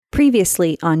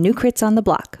Previously on New Crits on the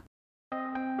Block.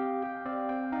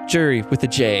 Jury with a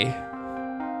J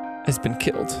has been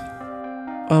killed.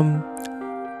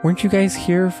 Weren't you guys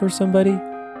here for somebody?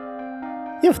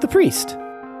 Yeah, the priest.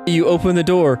 You open the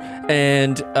door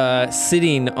and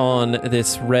sitting on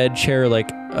this red chair,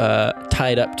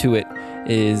 tied up to it,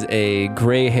 is a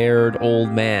gray-haired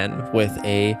old man with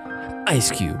a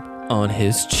ice cube on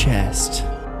his chest.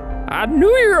 I knew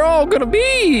you were all gonna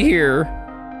be here.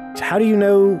 How do you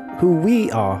know who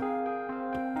we are?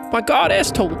 My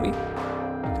goddess told me.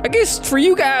 I guess for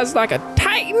you guys like a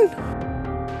titan.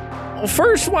 Well,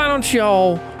 first, why don't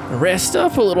y'all rest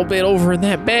up a little bit over in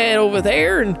that bed over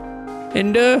there, and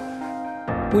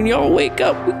when y'all wake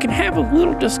up, we can have a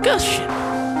little discussion.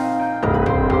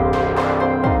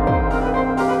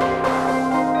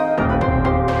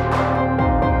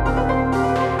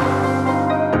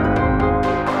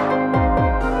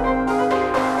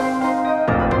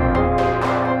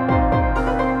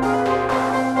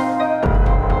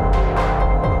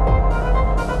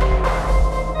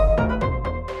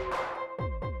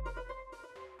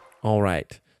 All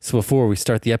right. So before we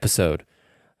start the episode,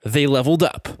 they leveled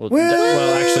up. Well,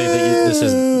 actually,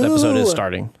 the episode is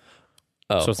starting.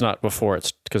 Oh. So it's not before,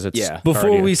 it's because it's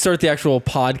Before we start the actual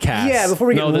podcast. Yeah, before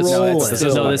we get rolling. This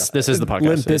is the podcast.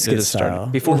 Limp It is Bizkit starting. style.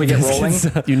 Before we get rolling,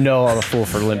 You know I'm a fool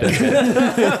for Limp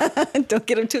Bizkit. Don't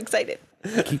get him too excited.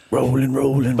 Keep rolling.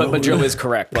 but Joe is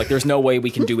correct. Like, there's no way we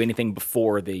can do anything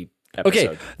before the episode.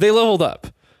 Okay, they leveled up.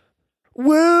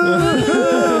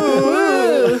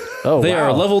 Oh, They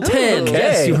are level 10. okay.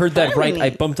 Yes, you heard that right. I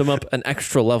bumped them up an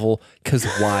extra level because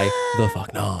why the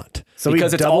fuck not? So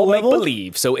Because we it's double all make leveled?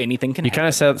 believe, so anything can You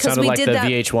happen. kind of sounded we like did the that-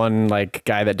 VH1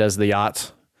 guy that does the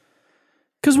yachts.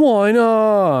 Because why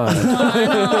not?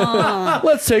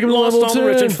 Let's take him to Lost level all the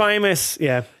rich 10. and famous.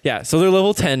 Yeah. Yeah, so they're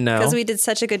level 10 now. Because we did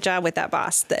such a good job with that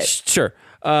boss that Sure.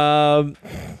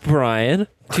 Brian,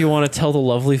 do you want to tell the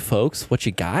lovely folks what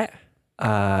you got?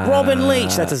 Robin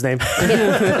Leach, that's his name.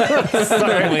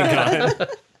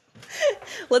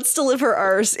 let's deliver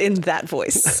ours in that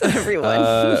voice, everyone.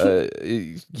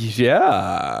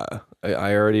 Yeah,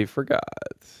 I already forgot.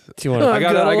 Do you want to? I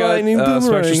got lightning some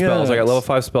extra boomerang spells. I got axe. level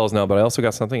 5 spells now, but I also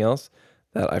got something else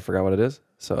that I forgot what it is.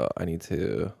 So I need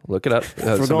to look it up.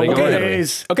 Forgot Somebody what go it ahead.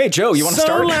 is. Okay, Joe, you want to So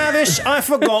start? lavish, I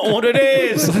forgot what it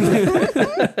is.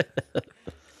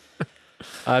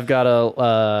 I've got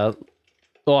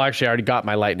actually, I already got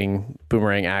my lightning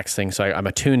boomerang axe thing, so I'm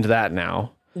attuned to that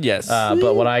now. Yes.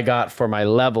 But what I got for my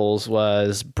levels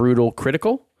was brutal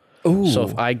critical. Ooh. So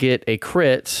if I get a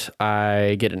crit,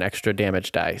 I get an extra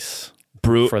damage dice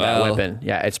for that weapon.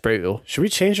 Yeah, it's brutal. Should we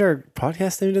change our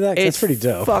podcast name to that? 'Cause that's pretty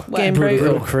dope. Fucking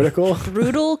Brutal Critical.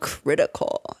 Brutal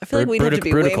critical. I feel like we'd have to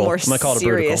be Brutical. way more I'm gonna call it a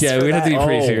serious. brutical. yeah, for we'd have to be that.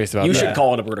 pretty serious about You that. should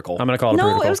call it a vertical. I'm gonna call it a No,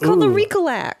 brutical. it was called the Ooh.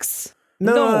 Recolax.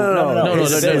 No, No,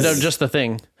 just the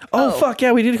thing. Oh, fuck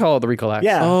yeah, we did call it the recall axe.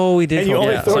 Yeah. Oh, we did. And you call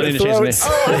only it throw so I it need to change the throats.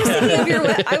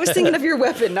 Oh, I was thinking of your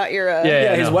weapon, not your.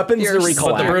 Yeah, his no. weapon's Yours. the recall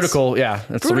But the axe. brutical, yeah,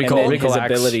 that's the And recall. then Recall his axe.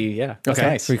 ability, yeah. That's Okay.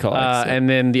 nice. Recall axe, yeah. And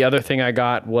then the other thing I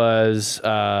got was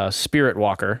Spirit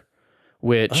Walker,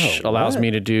 which allows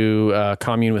me to do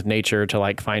commune with nature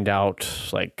to find out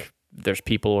there's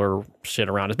people or shit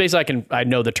around us. Basically, I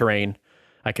know the terrain.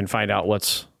 I can find out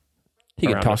what's. He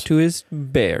can around talk us. to his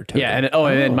bear. Totem. Yeah, and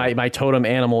then my totem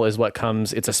animal is what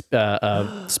comes. It's a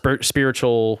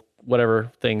spiritual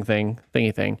whatever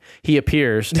thingy thing. He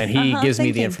appears and he gives me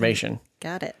the thinking. information.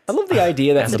 Got it. I love the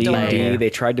idea that in a delay. D&D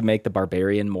they tried to make the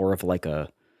barbarian more of like a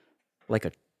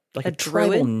tribal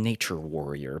druid? nature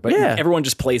warrior, but Yeah. everyone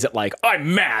just plays it like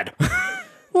I'm mad.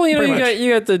 Well, you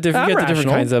got the different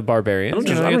rational. kinds of barbarians. I don't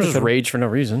You know, you got just the- rage for no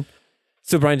reason.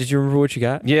 So, Brian, did you remember what you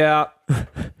got? Yeah.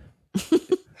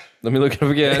 Let me look it up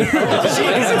again.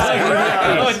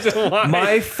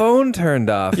 My phone turned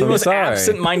off. You're the I'm most sorry.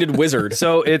 absent-minded wizard.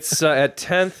 So it's at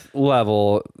 10th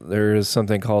level. There's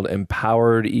something called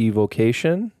Empowered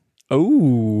Evocation,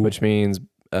 which means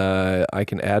I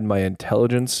can add my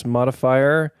intelligence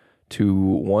modifier to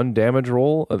 1 damage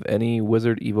roll of any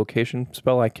wizard evocation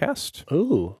spell I cast.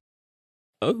 Ooh.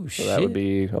 Oh, So that would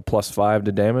be a +5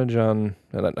 to damage on,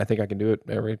 and I think I can do it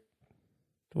every.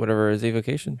 whatever is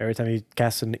evocation. Every time you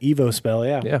cast an Evo spell,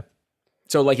 yeah. Yeah.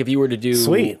 So like if you were to do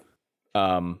Sweet.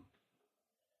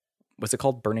 What's it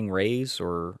called? Burning rays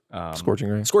or Scorching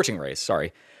Ray. Scorching rays,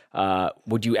 sorry.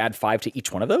 Would you add 5 to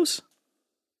each one of those?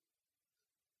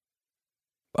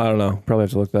 I don't know. Probably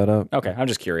have to look that up. Okay, I'm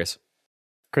just curious.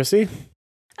 Chrissy?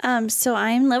 So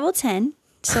I'm level 10,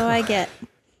 so I get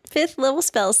 5th level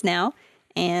spells now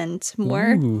and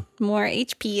more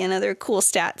HP and other cool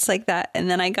stats like that.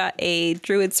 And then I got a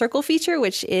Druid Circle feature,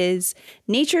 which is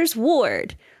Nature's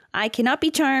Ward. I cannot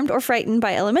be charmed or frightened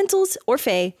by elementals or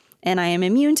fae, and I am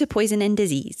immune to poison and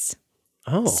disease.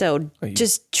 Oh. So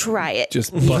just try it.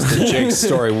 Just busted Jake's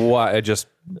story. Why? I just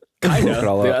Kind of. it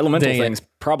all The up. elemental Dang it. thing's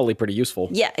probably pretty useful.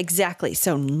 Yeah, exactly.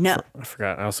 So no. I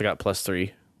forgot. I also got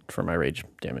 +3 for my rage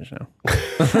damage now.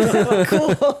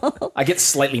 I get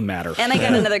slightly madder. And I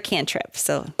got another cantrip,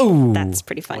 so that's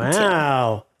pretty fun too.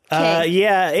 Wow. Okay.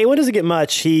 Yeah, A1 doesn't get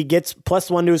much. He gets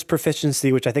 +1 to his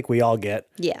proficiency, which I think we all get.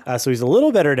 Yeah. So he's a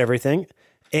little better at everything.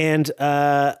 And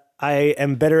I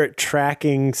am better at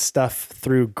tracking stuff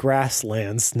through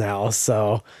grasslands now.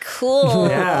 So, Cool.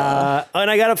 and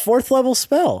I got a 4th level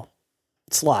spell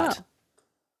slot.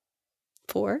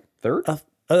 4. Third?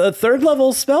 A 3rd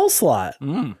level spell slot.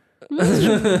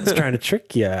 It's trying to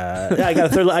trick you. Yeah, I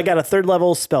got a 3rd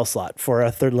level spell slot for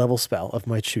a 3rd level spell of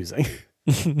my choosing.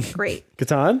 Great.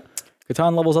 Catan?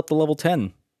 Catan levels up to level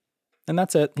 10. And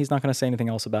that's it. He's not going to say anything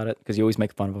else about it because you always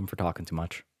make fun of him for talking too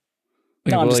much.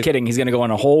 No, I'm just kidding. He's going to go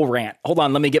on a whole rant. Hold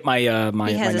on. Let me get my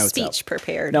my He has my a notes speech out.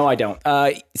 prepared. No, I don't.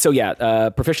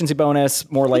 Proficiency bonus,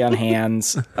 more lay on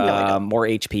hands, more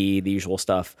HP, the usual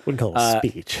stuff. Wouldn't call it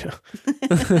speech.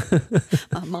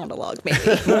 A monologue, maybe.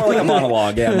 More like a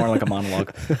monologue. Yeah, more like a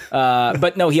monologue.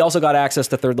 But no, he also got access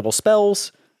to 3rd level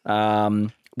spells,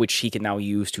 which he can now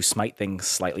use to smite things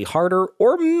slightly harder,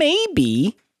 or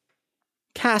maybe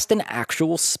cast an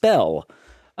actual spell.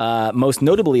 Most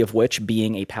notably of which,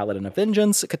 being a Paladin of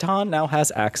Vengeance, Catan now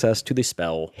has access to the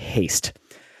spell Haste.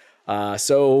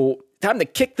 So time to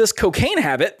kick this cocaine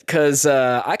habit, because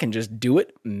I can just do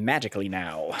it magically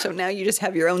now. So now you just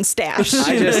have your own stash.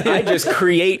 I just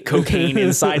create cocaine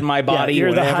inside my body.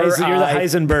 You're the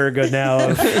Heisenberg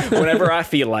now. whenever I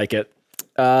feel like it.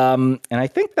 And I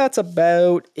think that's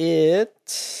about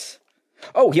it.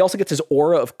 Oh, he also gets his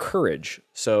Aura of Courage.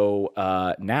 So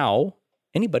now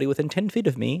anybody within 10 feet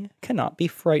of me cannot be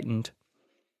frightened.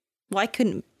 Why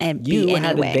couldn't it You be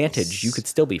had anyway? advantage. You could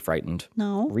still be frightened.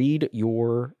 No. Read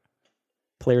your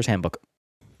player's handbook.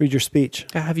 Read your speech.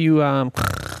 Have you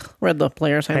read the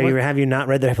player's handbook? Have you not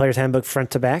read the player's handbook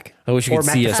front to back? I wish you could Or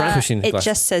see back us to front? pushing It glass.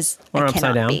 just says Or it upside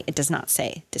cannot down. be. It does not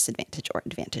say disadvantage or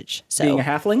advantage. So Being a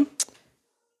halfling?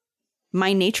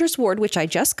 my nature's ward, which I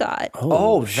just got.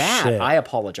 Oh, that. shit. I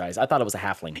apologize. I thought it was a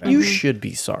halfling thing. You should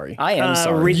be sorry. I am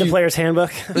sorry. Read the player's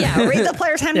handbook. Yeah, read the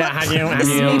player's handbook. have you- This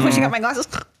is me pushing up my glasses.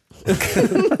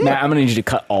 Matt, I'm going to need you to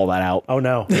cut all that out. Oh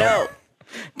no. No.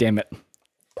 Damn it.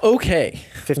 Okay.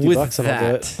 $50 With and I'll do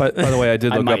that, it. But by the way, I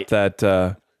did I look might. up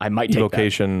that I might take that.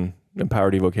 evocation,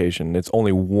 empowered evocation. It's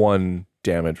only 1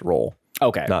 damage roll.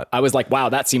 Okay. Not- I was like, wow,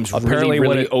 that seems Apparently, really,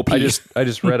 when really OP. I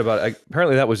just read about it.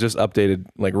 Apparently, that was just updated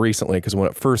like recently because when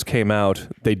it first came out,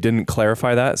 they didn't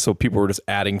clarify that, so people were just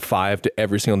adding 5 to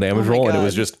every single damage my roll, and it God.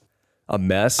 was just a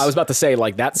mess. I was about to say,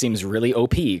 like, that seems really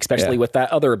OP, especially Yeah. with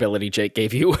that other ability Jake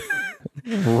gave you.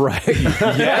 right.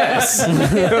 Yes.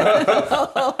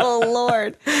 Oh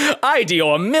Lord. I deal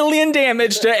 1,000,000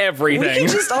 damage to We everything. can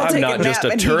just all I'm take not a just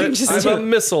nap a and you can turret. just I'm a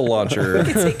missile launcher.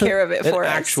 take care of it An for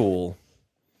us. actual.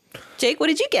 Jake, what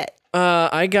did you get?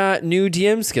 I got new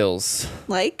DM skills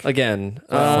Like, again.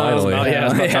 Finally. Oh,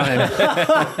 yeah, it's about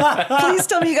time. please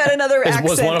tell me you got another accent.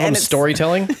 Was one of them and it's-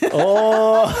 storytelling?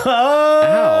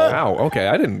 Ow. Okay,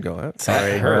 I didn't go that.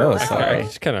 Sorry. Oh, sorry.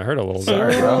 Just kind of hurt a little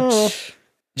Sorry, bit. bro.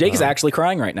 Jake's actually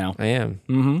crying right now. I am.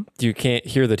 Mm-hmm. You can't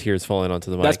hear the tears falling onto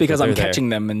the mic. That's because but I'm they're there. catching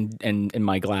them in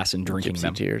my glass and drinking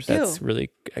them. Tears. That's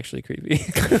really actually creepy.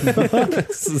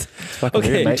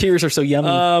 Okay, okay. tears are so yummy.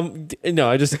 No,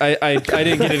 I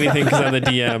didn't get anything because I'm the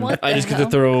DM. What I the just get to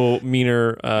hell? throw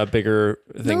meaner, bigger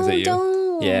things No, at you.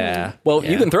 don't. Yeah. well,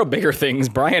 yeah. you can throw bigger things.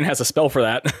 Brian has a spell for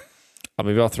that.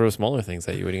 Maybe I'll throw smaller things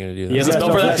at you. What are you gonna do? He has a Yeah,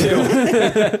 spell for that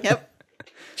too. Yep.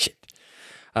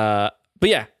 But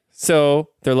yeah, so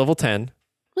they're level 10.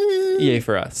 Yay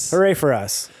for us. Hooray for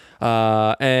us.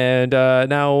 And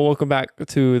now welcome back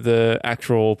to the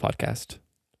actual podcast.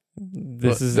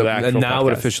 This is the actual and now podcast.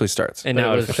 it officially starts. And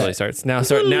now it officially starts. Now I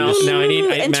need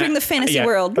Entering Matt, the fantasy yeah.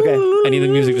 world. Okay. I need the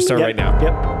music to start Yep. right now.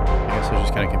 Yep. I guess I was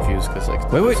just kind of confused because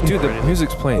like. Wait, dude, the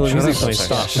music's playing. The Shut music's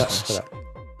up. playing. Stop. Shut up.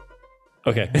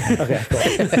 Okay. Okay,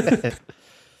 cool.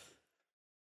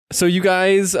 So you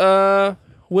guys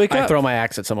wake I up. throw my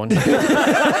axe at someone, And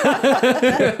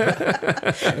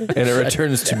it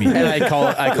returns to me. and I call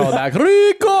back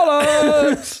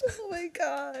Ricola. Oh my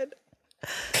God.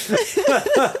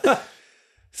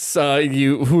 So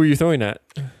who are you throwing at?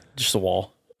 Just a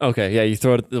wall. Okay, yeah, you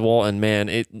throw it at the wall, and man,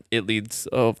 it leads.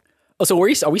 Oh, Oh, so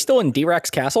are we still in D-Rex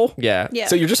castle? yeah. Yeah.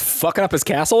 So you're just fucking up his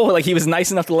castle? Like he was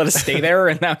nice enough to let us stay there,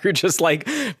 and now you're just like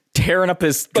tearing up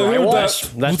his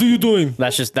drywall. What are you doing?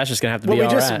 That's just gonna have to Well, be we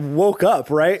all just right. woke up,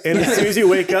 right? And as soon as you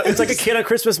wake up, it's like a kid on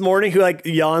Christmas morning who like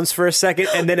yawns for a second,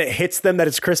 and then it hits them that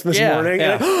it's Christmas morning,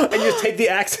 yeah. and you just take the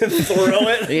axe and throw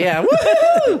it. Yeah,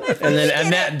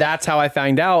 woohoo! That's how I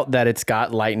find out that it's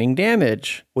got lightning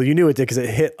damage. Well, you knew it did because it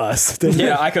hit us. didn't it?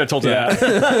 Yeah, I could have told you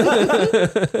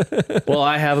that. Well,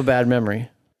 I have a bad memory.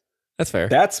 That's fair.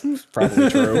 That's probably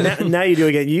true. Now you do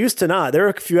again. You used to not. There were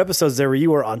a few episodes there where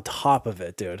you were on top of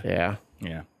it, dude. Yeah.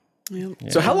 Yeah.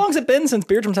 So how long's it been since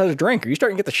Beardrum's had a drink? Are you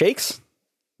starting to get the shakes?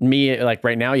 Me, like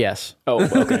right now, yes. Oh,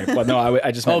 okay. Well, no,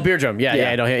 I just meant, Beer drum. Yeah,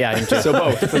 Yeah. him too. so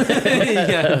both.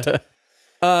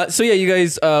 So yeah, you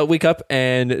guys wake up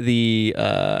and the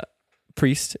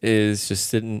priest is just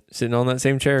sitting on that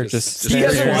same chair. Just He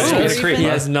hasn't moved. He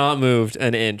has not moved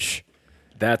an inch.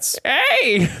 That's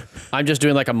Hey, I'm just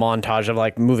doing like a montage of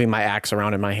like moving my axe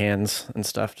around in my hands and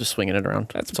stuff, just swinging it around.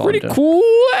 that's all I'm pretty doing. cool.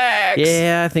 Axe.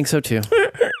 Yeah, I think so too.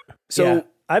 so. Yeah.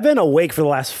 I've been awake for the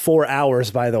last 4 hours,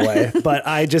 by the way, but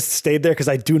I just stayed there because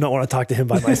I do not want to talk to him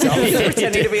by myself.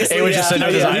 Pretending to be asleep. He was just sitting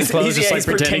with his eyes He's- closed, he's- just yeah, like he's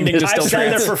pretending to I've still sat there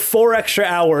trance. for 4 extra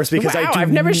hours because I do.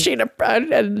 I've never seen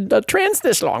a trance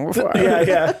this long before.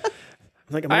 Yeah.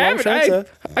 I'm like, am I wrong, Shansa?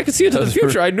 I could see into the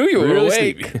future. I knew you were Really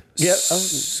awake. Yeah.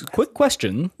 Quick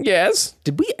question. Yes.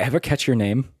 Did we ever catch your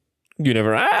name? You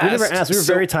never asked. We never asked. We were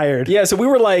very tired. Yeah, so we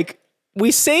were like,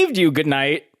 we saved you, good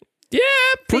night. Yeah,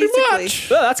 pretty Basically.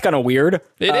 much. Oh, that's kind of weird.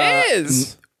 It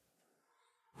is.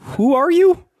 Who are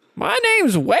you? My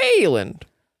name's Wayland.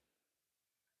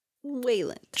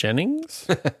 Wayland. Jennings?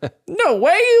 No,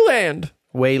 Wayland.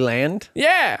 Wayland?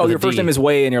 Yeah. Oh, your first name is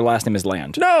Way and your last name is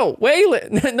Land. No,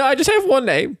 Wayland. No, I just have one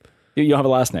name. You don't have a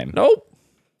last name. Nope.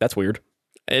 That's weird.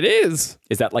 It is.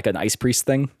 Is that like an ice priest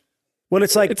thing? When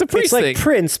it's like It's a priest like thing.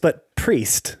 Prince, but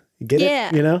priest. You get Yeah.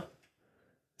 it? You know?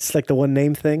 It's like the one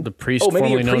name thing. The priest, Oh, maybe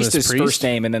formerly your known priest as is priest. first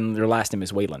name and then your last name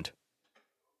is Wayland.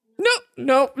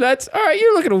 No, that's all right.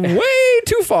 You're looking way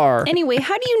too far. Anyway,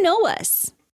 how do you know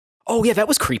us? Oh, yeah, that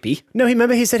was creepy. No,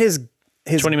 he said his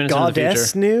 20 minutes into the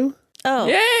goddess future. knew. Oh.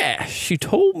 Yeah, she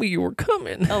told me you were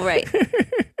coming. Oh, right.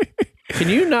 Can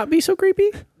you not be so creepy?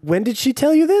 When did she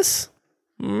tell you this?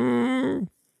 30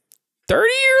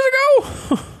 years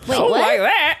ago? Wait, Oh, what? like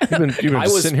that. You've been I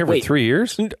was- sitting here wait. for 3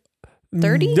 years?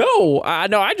 30? No,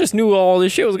 I just knew all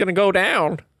this shit was gonna go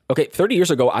down. Okay, 30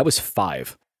 years ago, I was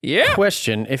 5. Yeah,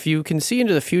 Question: if you can see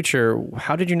into the future,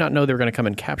 how did you not know they were going to come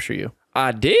and capture you?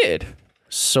 I did.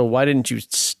 So why didn't you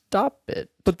stop it?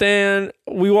 But then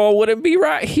we all wouldn't be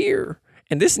right here.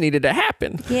 And this needed to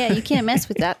happen. Yeah, you can't mess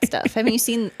with that stuff. Haven't you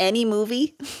seen any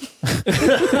movie?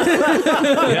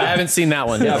 Yeah, I haven't seen that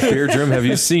one. Yeah, Beardrum, have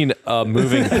you seen a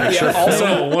moving picture?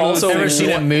 Also, Ever seen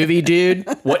a movie, dude?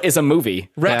 what is a movie?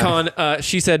 Retcon,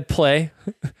 she said play.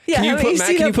 Yeah, Can you haven't put Matt,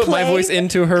 seen can a you put my play? voice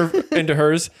into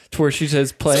hers to where she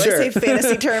says play? So I say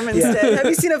fantasy term instead. Have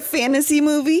you seen a fantasy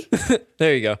movie?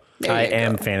 There you go. I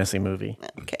am fantasy movie.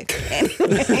 Okay.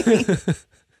 Anyway.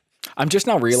 I'm just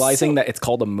now realizing that it's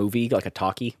called a movie, like a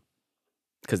talkie,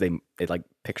 because it like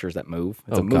pictures that move.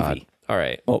 It's a movie. God. All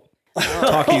right. Well,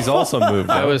 Talkies also moved.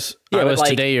 I was but, like,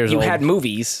 today years you old. had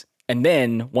movies, and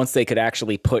then once they could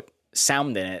actually put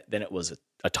sound in it, then it was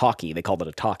a talkie. They called it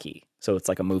a talkie. So it's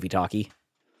like a movie talkie.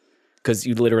 Because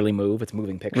you literally move. It's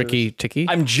moving pictures. Ricky Ticky.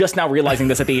 I'm just now realizing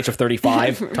this at the age of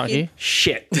 35. Talkie.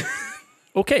 Shit.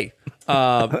 Okay.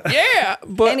 Yeah,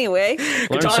 but Anyway,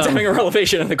 John's having a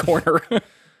revelation in the corner.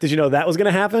 Did you know that was going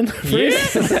to happen?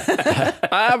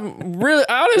 I'm really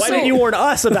honestly Why didn't you warn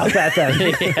us about that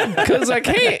then? because I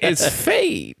can't. It's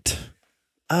fate.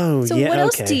 Oh, so yeah. what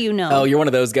else okay. do you know? Oh, you're one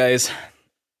of those guys.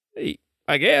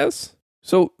 I guess.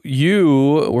 So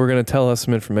you were going to tell us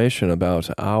some information about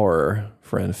our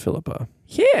friend Philippa.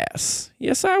 Yes,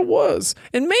 I was,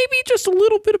 and maybe just a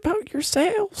little bit about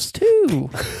yourselves too.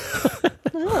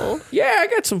 Oh. Yeah, I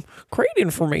got some great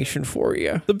information for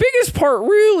you. The biggest part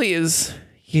really is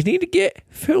you need to get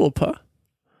Philippa.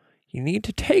 You need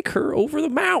to take her over the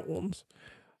mountains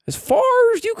as far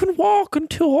as you can walk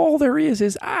until all there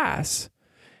is ice.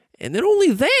 And then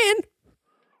only then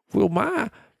will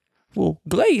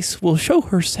Glace will show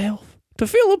herself to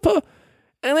Philippa,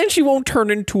 and then she won't turn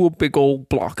into a big old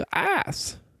block of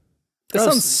ice. That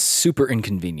sounds super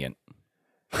inconvenient.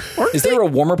 Aren't Is there a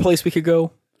warmer place we could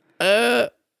go?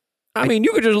 I mean,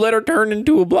 you could just let her turn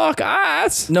into a block of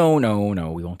ice. No,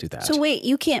 we won't do that. So wait,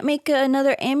 you can't make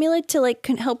another amulet to like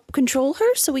help control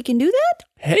her so we can do that?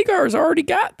 Hagar's already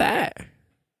got that.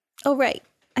 Oh, right.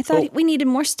 I thought we needed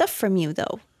more stuff from you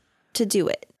though to do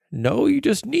it. No, you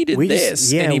just needed We just-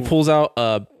 this. yeah. And he pulls out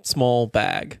a small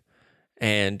bag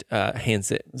and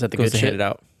hands it. Is that the goes good to hand shit? it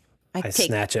out. I take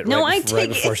snatch it No, right, I right take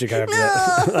before it. she grabs No.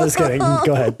 it. I was kidding.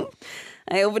 Go ahead.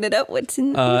 I open it up. What's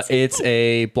in It's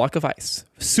a block of ice.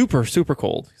 Super, super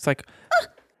cold. It's like,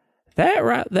 that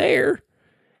right there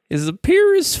is the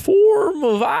purest form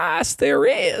of ice there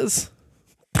is.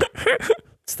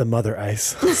 It's the mother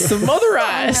ice. It's the mother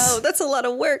ice. No, that's a lot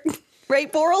of work.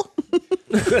 Right, Boral?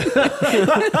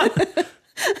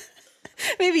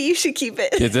 Maybe you should keep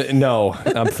it. No,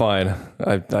 I'm fine.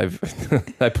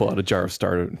 I pull out a jar of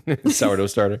sourdough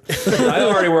starter. I'm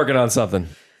already working on something.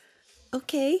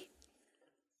 Okay.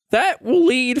 That will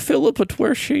lead Philippa to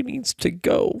where she needs to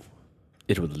go.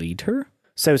 It would lead her?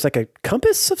 So it's like a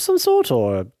compass of some sort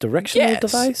or a directional Yes,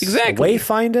 device? exactly. A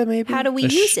wayfinder, maybe? How do we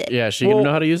use it? Yeah, is she gonna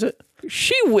know how to use it?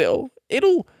 She will.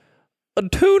 It'll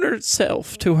attune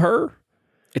itself to her.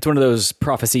 It's one of those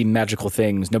prophecy magical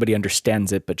things. Nobody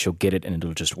understands it, but she'll get it and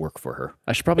it'll just work for her.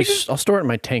 I should probably. I'll store it in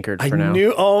my tankard for I now.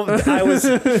 knew. Oh, I was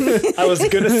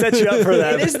going to set you up for It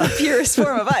that. is the purest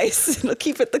form of ice. It'll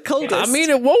keep it the coldest. I mean,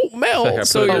 it won't melt. Like I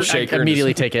So put it in you're a shaker I and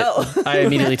immediately take it. Oh. I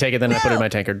immediately take it, then I put it in my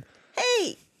tankard.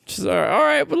 hey, she's all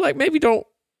right, but like maybe don't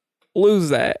lose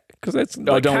that because that's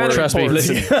don't worry. Trust me.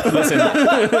 Listen.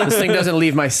 This thing doesn't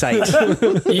leave my sight.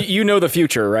 You know the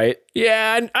future, right?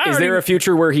 Yeah, I Is already, there a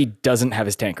future where he doesn't have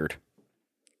his tankard?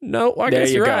 no? I There guess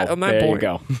you you're go. right on that there point.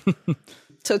 you go.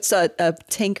 so it's a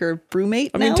tanker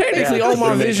brewmate I mean, now? technically, all my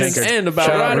Roommate visions tankard. end about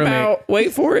Shout out right roommate. about.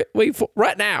 Wait for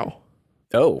right now.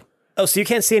 Oh. Oh, so you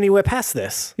can't see anywhere past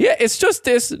this? Yeah, it's just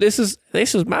this. This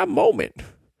is my moment.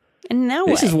 And now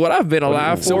This what? is what I've been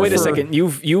alive for. So wait a for- second.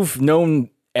 You've known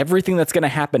everything that's going to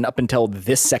happen up until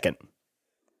this second.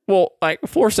 Well, like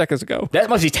 4 seconds ago. That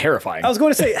must be terrifying. I was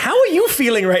going to say, how are you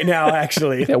feeling right now,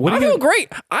 actually? Yeah, what I are you? feel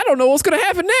great. I don't know what's gonna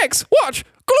happen next. Watch.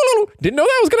 Didn't know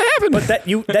that was gonna happen. But that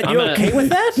you're gonna- okay with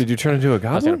that? Did you turn into a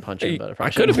I was gonna goblin? punch him, but I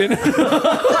could have been.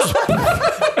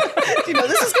 you know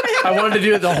this is going to happen. I wanted to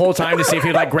do it the whole time to see if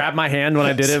he'd like grab my hand when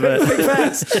I did it, but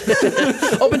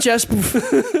open chest.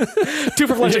 Two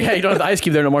for flinching. Hey, you don't have the ice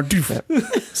cube there no more.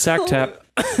 Sack tap.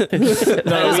 No,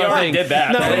 we already did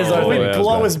that. No, is we yeah,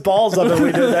 blow that's his balls up and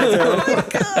we did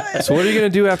that too. So what are you gonna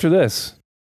do after this?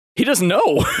 He doesn't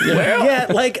know. Yeah,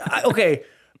 like, okay.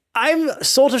 I'm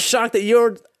sort of shocked that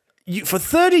you for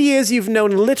 30 years, you've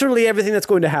known literally everything that's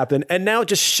going to happen, and now it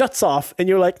just shuts off, and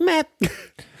you're like, meh.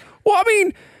 Well, I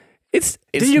mean, it's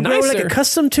Did you grow nicer. like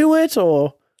accustomed to it,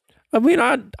 or? I mean,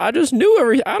 I just knew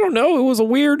everything. I don't know. It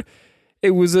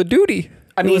was a duty.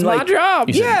 I It mean, was my like- job.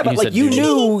 Yeah, but you like said you dude.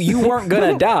 knew you weren't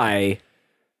going to die,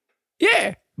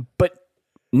 Yeah. but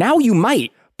now you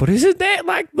might. But isn't that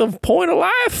like the point of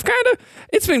life? Kind of.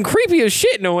 It's been creepy as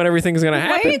shit knowing everything's gonna Why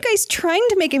happen. are you guys trying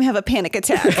to make him have a panic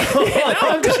attack? now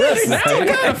I'm kind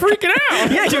of freaking out.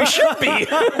 Yeah, you should be.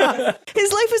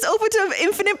 His life is open to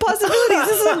infinite possibilities.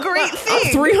 This is a great I'm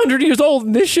thing. 300 years old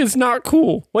and this shit's not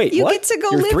cool. Wait, You what? get to go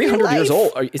You're live your 300 years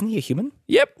life. old. Isn't he a human?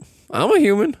 Yep. I'm a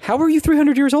human. How are you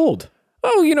 300 years old?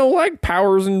 Oh, like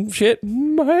powers and shit.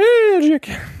 Magic.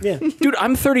 Yeah. Dude,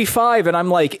 I'm 35 and I'm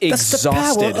like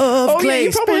exhausted. Oh, yeah,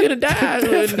 you're probably gonna die.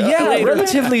 Yeah, later.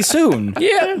 relatively soon.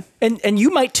 Yeah. And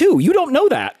you might too. You don't know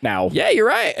that now. Yeah, you're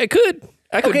right. I could.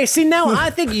 Okay, see, now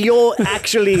I think you're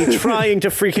actually trying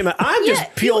to freak him out. I'm Yeah,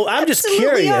 just pure. you I'm just absolutely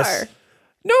curious. are.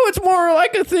 No, it's more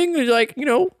like a thing like,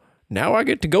 now I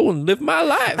get to go and live my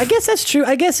life. I guess that's true.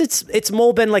 I guess it's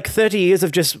more been like 30 years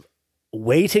of just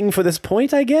waiting for this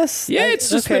point, I guess. Yeah, it's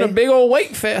just Okay. been a big old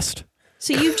wait fest.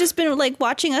 So you've just been like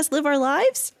watching us live our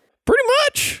lives? Pretty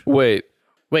much. Wait.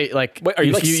 Wait, like, Wait, are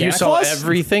you like you Santa saw Claus?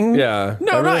 everything? Yeah.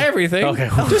 No, not everything. Okay.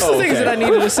 Just the things that I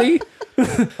needed to see.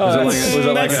 Was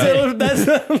it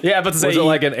like Yeah, but to say was it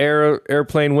like an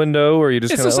airplane window, or you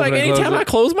just It's kind of just like open and anytime I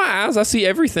close close my eyes, I see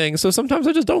everything. So sometimes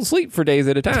I just don't sleep for days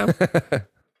at a time.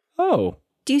 oh,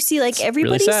 Do you see like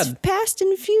everybody's sad. past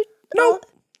and future? No,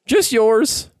 just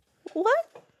yours What?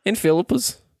 and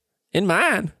Philippa's and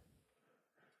mine.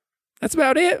 That's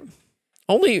about it.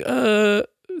 Only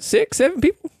 6, 7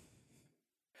 people.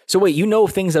 so wait, you know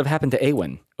things that have happened to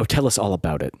Awen. Oh, tell us all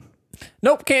about it.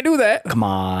 Nope, can't do that. Come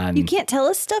on. You can't tell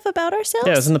us stuff about ourselves?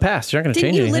 Yeah, it was in the past. You're not going to Didn't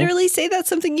change you anything. literally say that's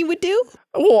something you would do?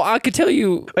 Well, I could tell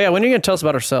you. Oh, yeah, when are you going to tell us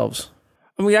about ourselves?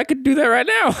 I mean, I could do that right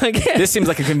now, I guess. This seems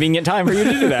like a convenient time for you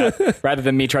to do that, rather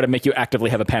than me try to make you actively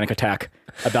have a panic attack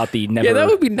about the never. Yeah, that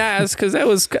would be nice because that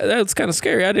was kind of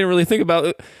scary. I didn't really think about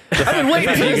it. I've been waiting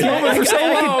for this moment for so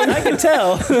long. I can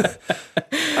tell.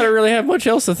 I don't really have much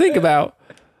else to think about.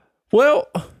 Well,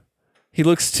 he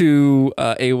looks to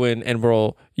Awen and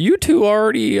Burl. You two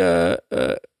already have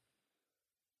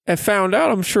found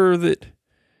out, I'm sure, that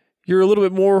you're a little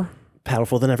bit more.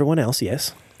 Powerful than everyone else,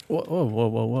 yes.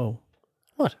 Whoa.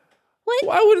 What? What?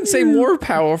 Well, I wouldn't say more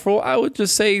powerful. I would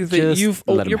just say that Just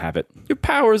let him have it. your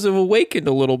powers have awakened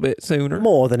a little bit sooner.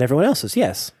 More than everyone else's,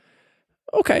 yes.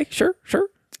 Okay, sure.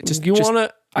 Just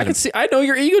wanna? I can see. I know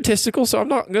you're egotistical, so I'm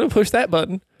not gonna push that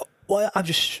button. Well, I'm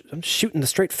shooting the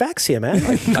straight facts here, man.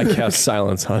 I cast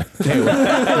silence on it.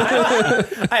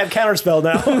 I have counterspell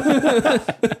now.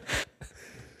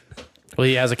 Well,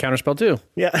 he has a counterspell too.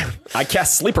 Yeah. I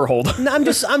cast Sleeper Hold. No, I'm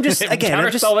just again, I'm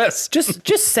Counterspell this.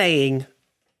 just saying.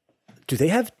 Do they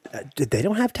have? They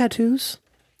don't have tattoos.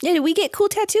 Yeah, did we get cool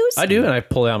tattoos? I do, and I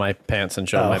pull down my pants and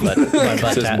show my butt. My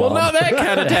butt tat. Well, not that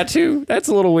kind of tattoo. That's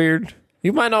a little weird.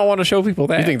 You might not want to show people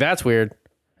that. You think that's weird,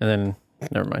 and then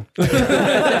never mind.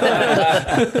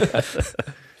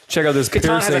 Check out this Catan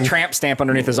has a piercing. tramp stamp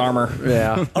underneath his armor.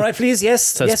 Yeah. All right, please.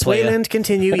 Yes, yes. playa. Wayland,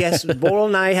 continue. Yes, Boral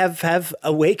and I have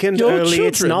awakened Your early.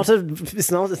 children.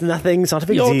 It's nothing. It's not a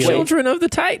big You're deal. children of the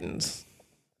Titans.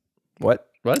 What?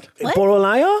 What? What? Boral and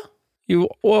I are.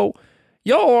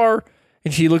 Y'all are.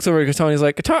 And she looks over at Catan. He's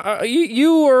like, Catan,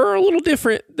 you are a little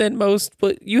different than most,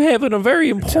 but you have a very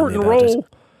important about role.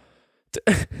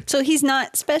 So he's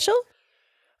not special?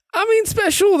 I mean,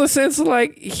 special in the sense of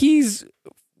like he's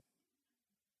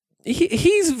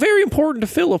very important to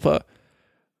Philippa,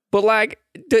 but like,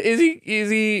 is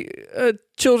he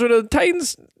children of the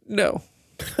Titans? No.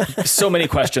 So many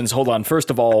questions. Hold on.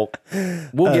 First of all,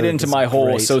 we'll get into this my is whole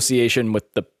great. association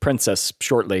with the princess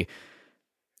shortly.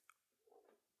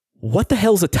 What the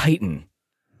hell's a Titan?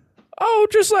 Oh,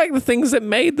 just like the things that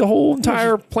made the whole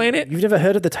entire planet. You've never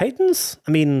heard of the Titans?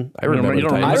 I mean, I remember you the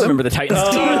don't Titans. I remember the Titans.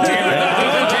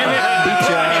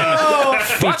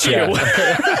 Beat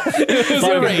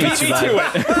me to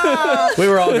it. We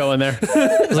were all going there.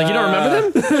 I was like, you don't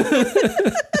remember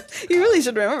them? You really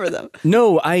should remember them.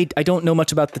 No, I don't know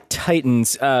much about the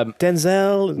Titans.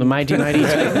 Denzel. The Mighty Mighty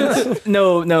Titans.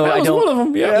 No, That I was don't. one of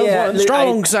them. Yeah. Yeah,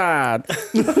 Strong side.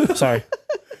 Sorry.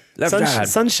 Left side.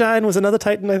 Sunshine was another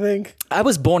Titan, I think. I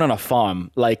was born on a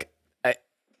farm. Like,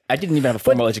 I didn't even have a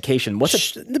formal education.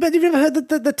 What's it? But you've never heard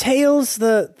the tales?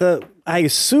 I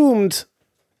assumed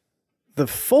the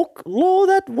folklore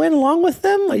that went along with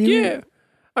them. Are you? Yeah.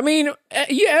 I mean,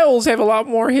 you elves have a lot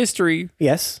more history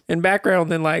Yes. and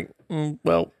background than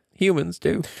humans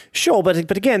do. Sure, but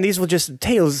again, these were just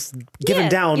tales given Yeah,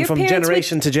 down your from parents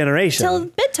generation would to generation. Tell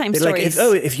bedtime They're like,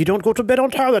 stories. if you don't go to bed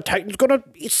on time, the Titan's gonna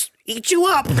eat you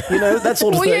up. You know, that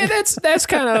sort of Well, thing. yeah, that's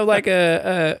kind of like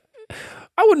a.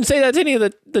 I wouldn't say that's any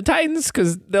of the Titans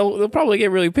because they'll probably get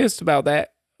really pissed about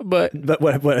that. But But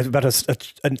what about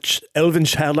an elven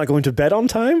child not going to bed on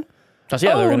time?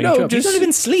 Yeah, they're gonna eat you up. You don't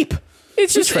even sleep.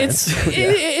 it's just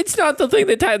it's not the thing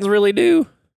that Titans really do.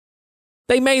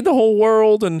 They made the whole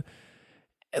world and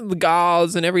the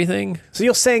gods and everything. So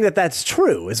you're saying that that's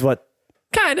true, is what?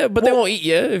 Kind of, but they won't eat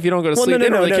you if you don't go to Well, sleep. no, They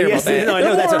don't no, really no, care yes, about that. no, I know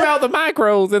They're that's more a- about the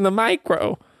macro than the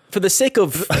micro. For the sake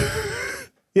of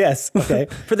Yes. Okay.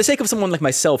 for the sake of someone like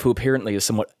myself, who apparently is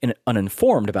somewhat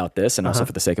uninformed about this, and also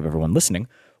for the sake of everyone listening,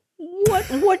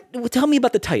 what? Tell me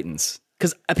about the Titans,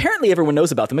 because apparently everyone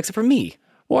knows about them except for me.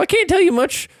 Well, I can't tell you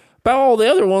much about all the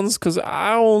other ones because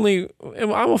I'm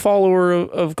a follower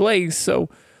of Glaze. So,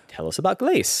 Tell us about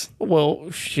Glace. well,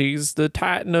 she's the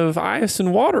Titan of ice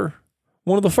and water,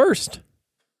 one of the first.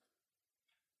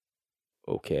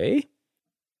 Okay.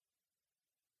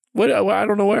 What? I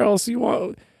don't know where else you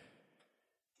want.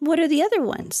 What are the other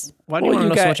ones? Why do you Well, want to you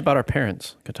know so got- much about our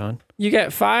parents, Catan? You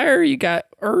got fire, you got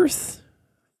earth,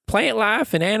 plant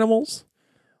life and animals,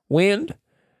 wind,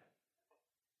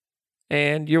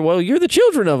 and you're the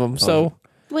children of them. So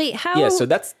Wait, how? Yeah. So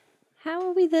that's how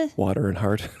are we the? Water and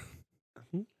heart.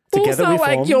 well, it's Together not we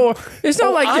like form. it's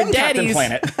not like I'm your Captain daddy's.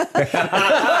 Planet.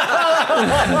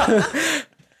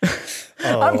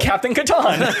 I'm Captain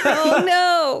Catan. Oh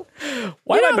no!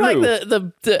 Why You're am not I blue?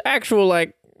 like the actual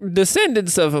like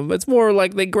descendants of them. It's more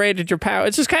like they granted your power.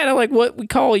 It's just kind of like what we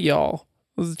call y'all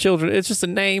as children. It's just a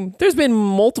name. There's been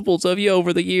multiples of you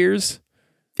over the years.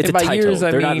 It's and a by title. years,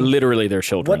 I They're not mean- literally their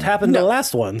children. What happened to the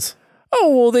last ones?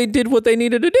 Oh, well, they did what they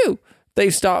needed to do. They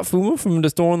stopped Fuma from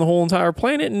destroying the whole entire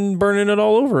planet and burning it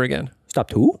all over again.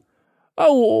 Stopped who?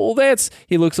 Oh, well, that's.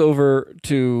 He looks over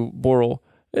to Boral.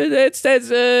 That's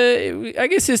I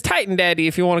guess his Titan daddy,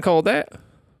 if you want to call it that.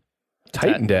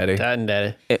 Titan Daddy. Dad and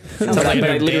Daddy. But I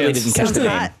literally didn't catch the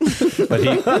name. But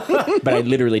he, But I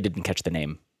literally didn't catch the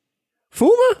name.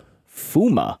 Fuma?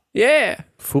 Fuma. Yeah,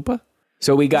 Fupa?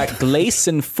 So we got Glace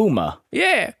and Fuma.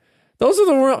 yeah. Those are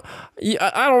the real.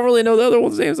 I don't really know the other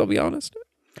ones' names. I'll be honest.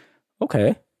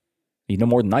 Okay. You know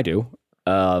more than I do.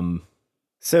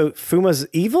 So Fuma's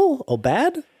evil or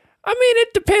bad? I mean,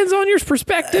 it depends on your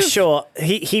perspective. Sure.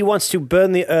 He wants to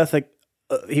burn the earth.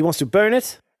 He wants to burn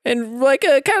it and like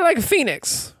kind of like a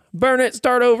phoenix, burn it,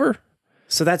 start over.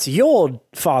 So that's your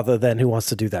father then who wants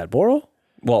to do that, Boral?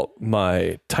 Well,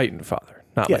 my Titan father,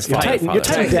 not Yes, my your father. Titan, your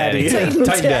Titan daddy.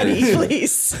 Titan daddy.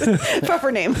 please.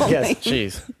 Proper name only. Yes.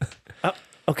 Jeez.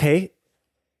 Okay.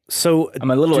 So I'm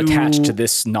a little attached to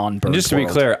this non-burn. And just to be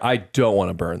world. clear, I don't want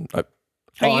to burn. Are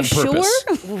on you purpose.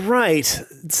 sure? right.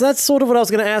 So that's sort of what I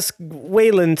was going to ask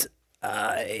Wayland.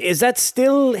 Is that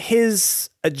still his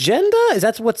agenda? Is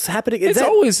that what's happening? Is It's that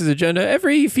always his agenda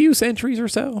every few centuries or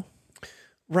so.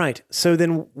 right? So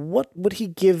then, what would he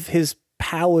give his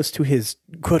powers to his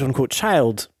quote unquote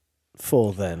child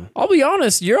for then? I'll be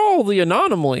honest, you're all the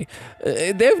anomaly.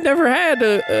 They've never had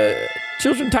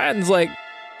children titans like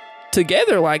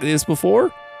together like this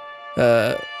before.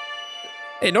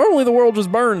 And normally the world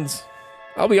just burns.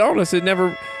 I'll be honest, it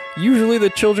never. Usually the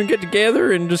children get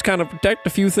together and just kind of protect a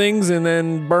few things and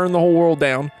then burn the whole world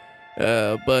down.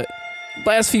 But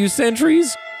last few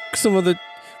centuries, some of the,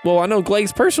 well, I know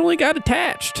Glace personally got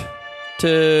attached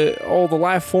to all the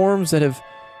life forms that have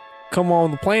come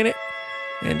on the planet,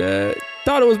 and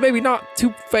thought it was maybe not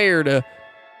too fair to,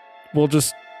 well,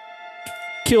 just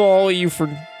kill all of you for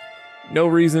no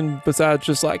reason besides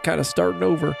just like kind of starting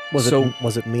over. Was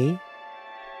it me?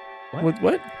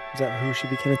 What? Is that who she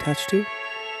became attached to?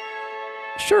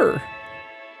 Sure.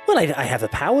 Well, I have the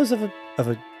powers of a.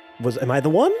 Am I the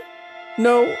one?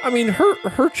 No, I mean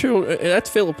her children. That's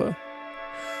Philippa.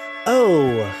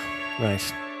 Oh,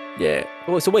 right. Yeah.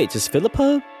 Oh, so wait, is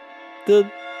Philippa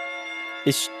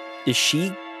is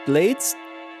she Blade's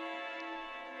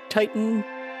Titan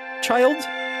child?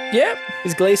 Yep.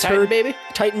 Is Glace her baby?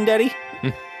 Titan daddy?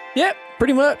 Yep.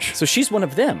 Pretty much. So she's one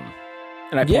of them.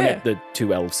 And I point Yeah. at the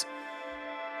two elves.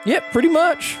 Yep. Pretty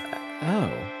much.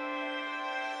 Oh.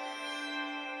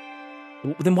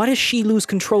 Then why does she lose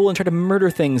control and try to murder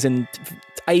things and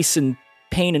ice and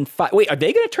pain and fire? Wait, are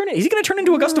they going to turn it? Is he going to turn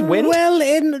into a gust of wind? Well,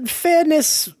 in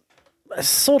fairness,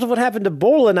 sort of what happened to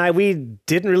Boral and I, we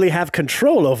didn't really have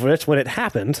control over it when it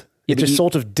happened. Yeah, It but just you-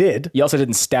 sort of did. You also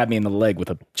didn't stab me in the leg with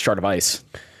a shard of ice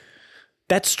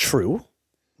That's true.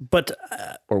 But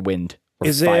or wind or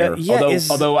Is there- fire. yeah,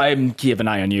 although I keep an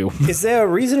eye on you. is there a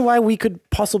reason why we could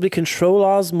possibly control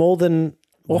ours more than...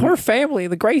 Well, her family,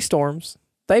 the Greystorms,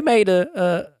 they made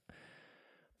a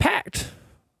pact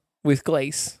with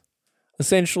Glace.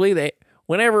 Essentially, that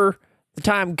whenever the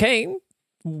time came,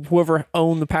 whoever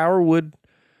owned the power would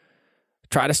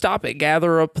try to stop it,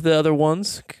 gather up the other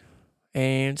ones,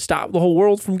 and stop the whole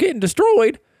world from getting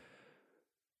destroyed.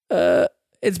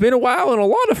 It's been a while, and a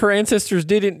lot of her ancestors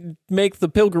didn't make the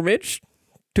pilgrimage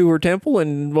to her temple,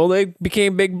 and, well, they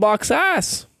became big blocks of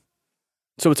ice.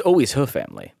 So it's always her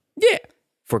family Yeah,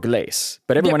 for Glace.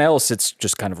 But everyone else, it's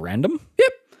just kind of random?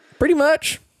 yep, pretty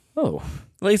much. Oh.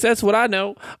 At least that's what I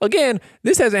know. Again,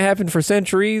 this hasn't happened for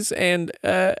centuries, and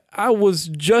I was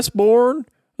just born,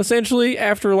 essentially,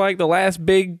 after, like, the last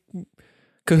big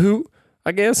cahoot,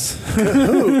 I guess.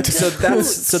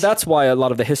 So that's why a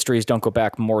lot of the histories don't go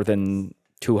back more than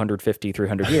 250,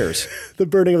 300 years. The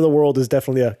burning of the world is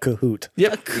definitely a cahoot.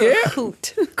 Yep. Yeah.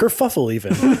 Hoot. Kerfuffle,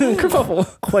 even.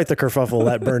 Kerfuffle. Quite the kerfuffle,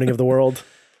 that burning of the world.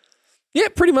 Yeah,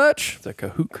 pretty much. It's like a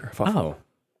hooker. Oh.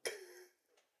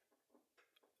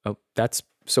 Oh, that's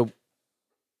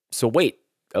so wait.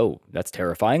 Oh, that's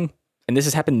terrifying. And this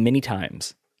has happened many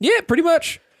times. Yeah, pretty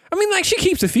much. I mean, like, she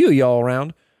keeps a few of y'all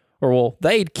around. Or, well,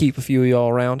 they'd keep a few of y'all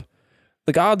around.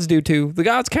 The gods do, too. The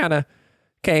gods kind of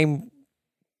came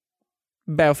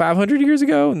about 500 years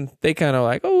ago, and they kind of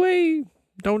like, oh, hey,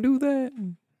 don't do that.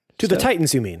 To the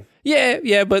Titans, you mean?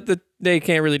 Yeah, but they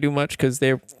can't really do much because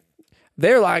they're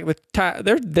like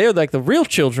they're like the real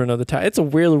children of the Titan. It's a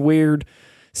really weird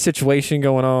situation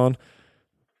going on.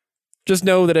 Just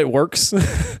know that it works,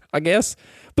 I guess.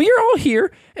 But you're all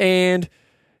here, and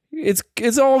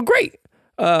it's all great.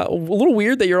 A little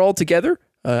weird that you're all together.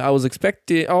 I was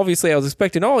expecting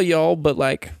all y'all, but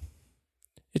like,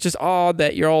 it's just odd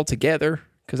that you're all together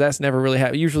because that's never really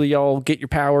happened. Usually, y'all get your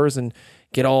powers and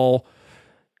get all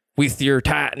with your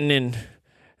Titan and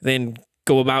then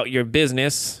go about your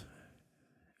business.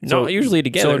 Not usually So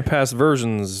together. in past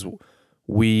versions,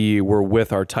 we were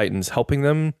with our Titans, helping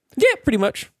them Yeah, pretty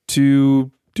much.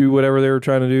 to do whatever they were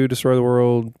trying to do, destroy the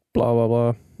world, blah, blah,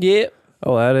 blah. Yeah.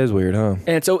 Oh, that is weird, huh?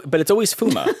 And but it's always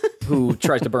Fuma who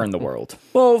tries to burn the world.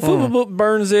 Well, Fuma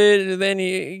burns it, and then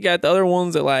you got the other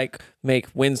ones that like make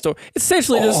windstorm. It's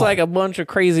essentially just like a bunch of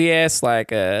crazy ass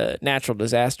like natural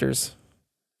disasters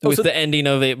with so- the ending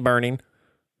of it burning.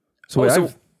 So, wait, so-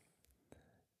 I've,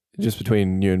 just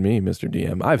between you and me, Mr.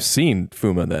 DM, I've seen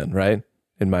Fuma then, right?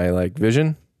 In my like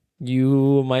vision.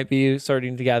 You might be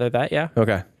starting to gather that, yeah.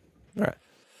 Okay. All right.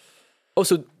 Oh,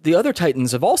 so the other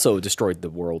Titans have also destroyed the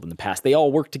world in the past. They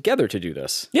all work together to do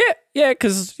this. Yeah,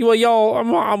 because y'all,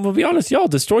 I'm gonna be honest, y'all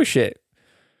destroy shit.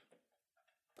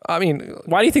 I mean,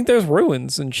 Why do you think there's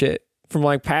ruins and shit from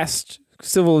like past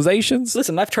civilizations?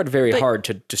 Listen, I've tried very hard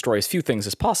to destroy as few things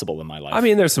as possible in my life. I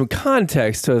mean, there's some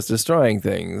context to us destroying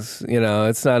things. You know,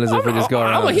 it's not as if we just go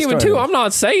around. I'm a human destroying too. them. I'm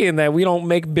not saying that we don't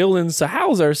make buildings to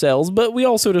house ourselves, but we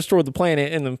also destroy the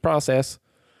planet in the process.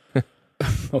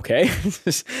 okay.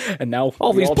 And now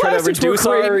All we these all try to plastics we're reduce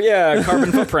our creating.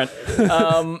 carbon footprint.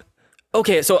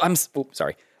 Okay, so I'm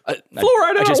sorry.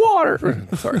 Fluoride in our water.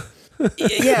 Sorry.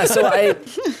 Yeah, so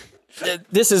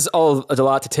this is all a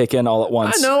lot to take in all at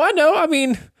once. I know. I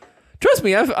mean, trust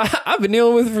me, I've been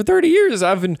dealing with it for 30 years.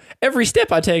 Every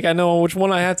step I take, I know which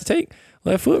one I have to take.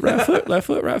 Left foot, right foot, left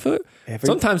foot, right foot.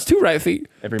 Sometimes 2 right feet.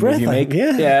 Every move you make.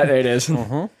 Yeah. Yeah, there it is.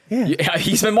 Yeah.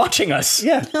 He's been watching us.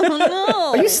 Yeah. Oh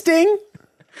no. Are you Sting?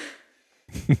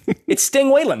 It's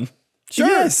Sting Whalen. Sure.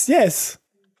 Yes.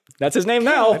 That's his name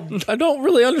now. I don't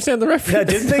really understand the reference. I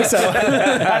didn't think so. I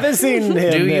haven't seen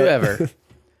him. Do you yet. ever?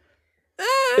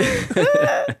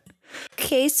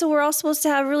 Okay, so we're all supposed to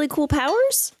have really cool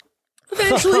powers?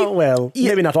 Oh, well,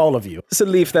 maybe not all of you. So,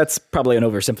 Leaf, that's probably an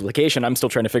oversimplification. I'm still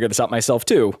trying to figure this out myself,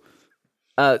 too.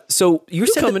 So you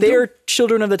said that coming they're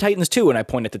children of the Titans, too, and I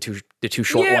point at the two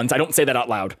short Yeah. ones. I don't say that out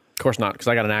loud. Of course not, because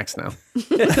I got an axe now.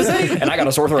 And I got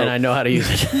a sore throat. And I know how to use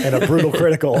it. And a brutal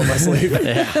critical on my sleeve.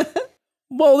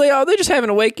 Well, they just haven't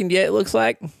awakened yet, it looks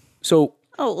like. So,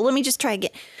 Oh, well, let me just try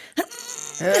again.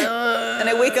 And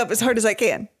I wake up as hard as I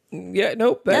can. Yeah,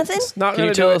 nope. That's Nothing? not Can going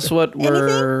you to tell do us what Anything?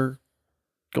 we're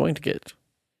going to get?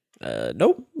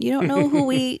 Nope. You don't know who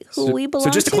we belong so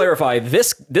just to to? clarify,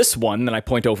 this one, and I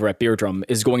point over at Beer Drum,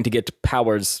 is going to get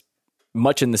powers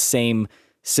much in the same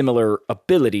similar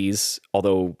abilities,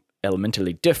 although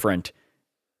elementally different,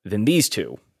 than these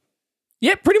two.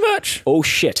 Yep, pretty much. Oh,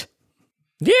 shit.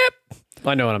 Yep.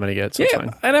 I know what I'm going to get, so it's Yeah.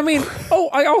 fine. And I mean,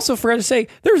 I also forgot to say,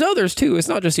 there's others too. It's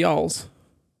not just y'all's.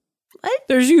 What?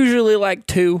 There's usually like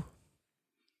 2.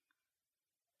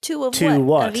 2 of Two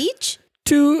what? Of each?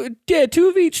 2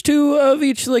 of each. 2 of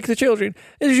each, like the children.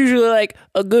 There's usually like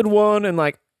a good one, and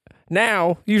like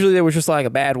now, usually there was just like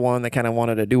a bad one that kind of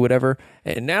wanted to do whatever.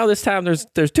 And now this time there's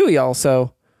 2 of y'all,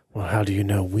 so. Well, how do you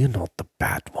know we're not the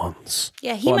bad ones?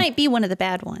 Yeah, he might be one of the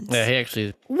bad ones. Yeah, he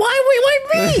actually. Why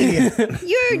me?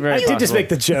 You're I did just make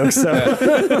the joke,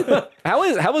 so. How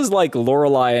is like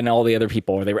Lorelai and all the other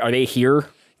people? Are they here?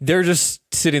 They're just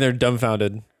sitting there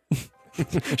dumbfounded.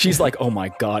 She's like, oh my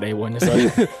god, A1 is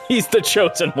like, he's the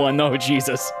chosen one. Oh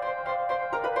Jesus.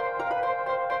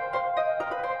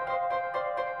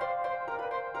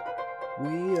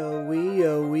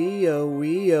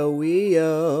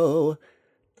 Wee-oh.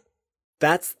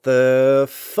 That's the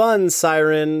fun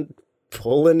siren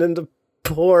pulling into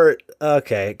port.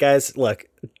 Okay, guys, look.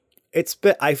 It's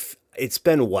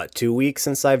been what, 2 weeks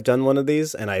since I've done one of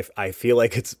these, and I feel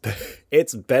like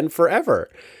it's been forever.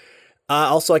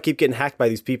 Also, I keep getting hacked by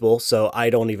these people, so I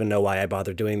don't even know why I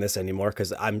bother doing this anymore,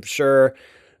 because I'm sure...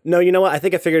 No, you know what? I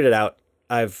think I figured it out.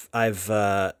 I've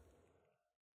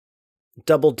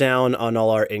doubled down on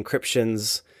all our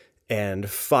encryptions and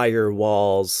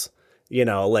firewalls, you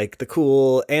know, like the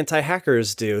cool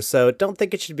anti-hackers do, so don't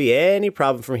think it should be any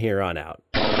problem from here on out.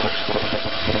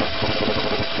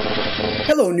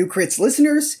 Hello, New Crits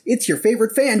listeners. It's your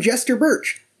favorite fan, Jester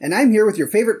Birch, and I'm here with your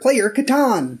favorite player,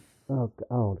 Catan. Oh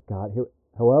God.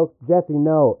 Hello? Jesse,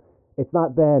 no. It's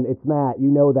not Ben. It's Matt. You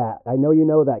know that. I know you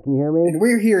know that. Can you hear me? And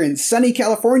we're here in sunny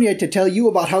California to tell you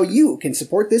about how you can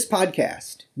support this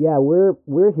podcast. Yeah, we're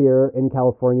here in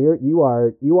California. You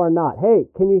are not. Hey,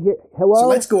 can you hear? Hello? So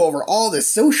let's go over all the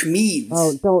social medias.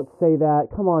 Oh, don't say that.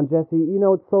 Come on, Jesse. You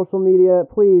know it's social media.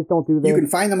 Please don't do this. You can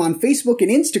find them on Facebook and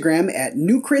Instagram at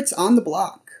New Crits on the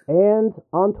Block. And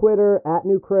on Twitter at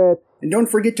New Crits. And don't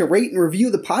forget to rate and review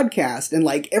the podcast and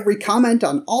like every comment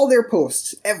on all their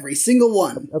posts, every single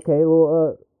one. Okay,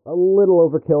 well, a little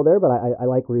overkill there, but I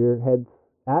like where your head's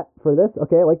at for this.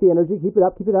 Okay, I like the energy. Keep it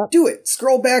up, keep it up. Do it.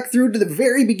 Scroll back through to the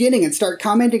very beginning and start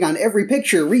commenting on every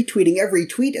picture, retweeting every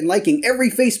tweet, and liking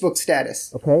every Facebook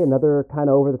status. Okay, another kind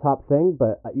of over-the-top thing,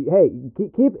 but hey,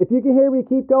 keep if you can hear me,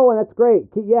 keep going. That's great.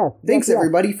 Yes. Thanks, yes.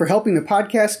 everybody, for helping the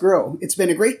podcast grow. It's been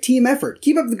a great team effort.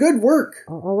 Keep up the good work.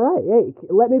 All right. Hey,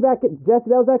 let me back in. Jesse,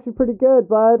 that was actually pretty good,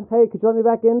 bud. Hey, could you let me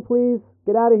back in, please?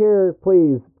 Get out of here,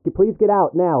 please. Please get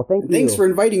out now. Thank you. Thanks for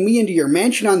inviting me into your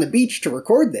mansion on the beach to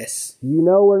record this. You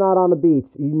know we're not on a beach.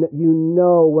 You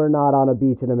know we're not on a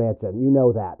beach in a mansion. You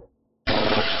know that.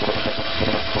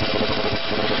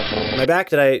 Am I back?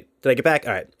 Did I get back?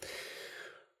 All right.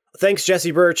 Thanks,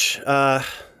 Jesse Birch. I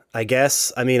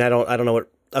guess. I mean, I don't know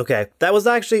what Okay. That was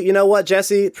actually, you know what,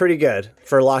 Jesse? Pretty good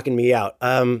for locking me out.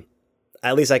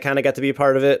 At least I kind of got to be a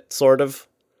part of it, sort of.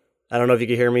 I don't know if you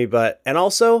can hear me, and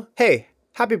also, hey,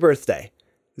 happy birthday.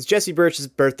 It's Jesse Birch's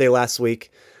birthday last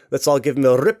week. Let's all give him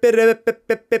a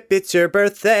rip-it-a-bip-bip-bip, it's your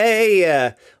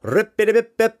birthday.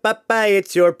 Rip-it-a-bip-bip-bip,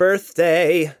 it's your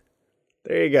birthday.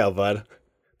 There you go, bud.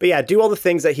 But yeah, do all the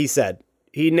things that he said.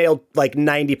 He nailed like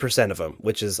 90% of them,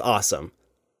 which is awesome.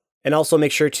 And also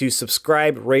make sure to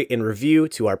subscribe, rate, and review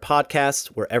to our podcast,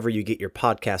 wherever you get your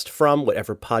podcast from,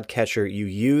 whatever podcatcher you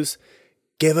use.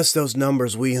 Give us those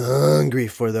numbers. We hungry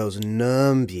for those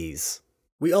numbies.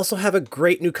 We also have a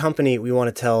great new company we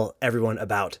want to tell everyone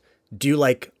about. Do you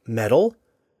like metal?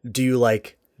 Do you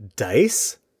like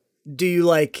dice? Do you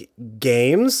like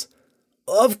games?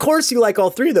 Of course you like all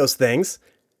three of those things.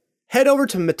 Head over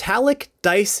to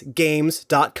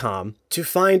metallicdicegames.com to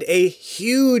find a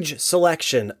huge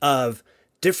selection of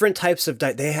different types of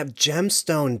dice. They have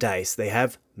gemstone dice. They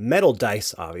have metal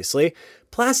dice, obviously.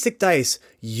 Plastic dice.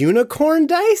 Unicorn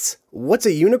dice? What's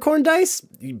a unicorn dice?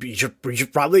 You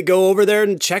should probably go over there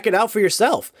and check it out for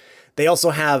yourself. They also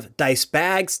have dice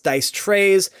bags, dice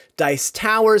trays, dice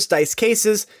towers, dice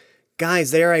cases.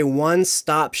 Guys, they are a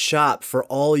one-stop shop for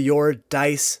all your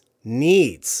dice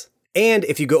needs. And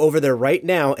if you go over there right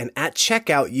now and at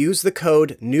checkout use the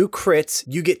code NEWCRITS,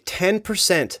 you get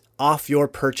 10% off your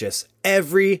purchase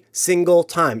every single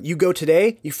time. You go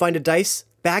today, you find a dice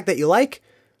bag that you like,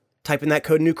 type in that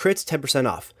code NEWCRITS, 10%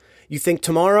 off. You think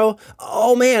tomorrow,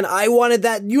 oh man, I wanted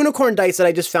that unicorn dice that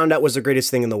I just found out was the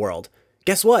greatest thing in the world.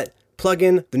 Guess what? Plug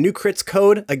in the NEWCRITS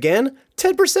code again,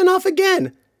 10% off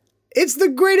again. It's the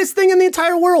greatest thing in the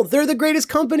entire world. They're the greatest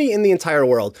company in the entire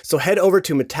world. So head over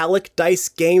to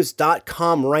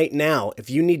metallicdicegames.com right now. If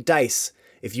you need dice,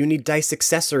 if you need dice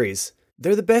accessories,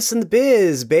 they're the best in the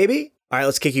biz, baby. All right,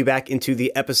 let's kick you back into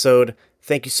the episode.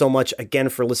 Thank you so much again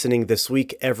for listening this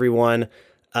week, everyone.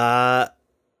 Arc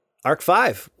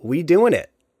 5, we doing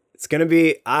it. It's going to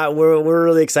be, we're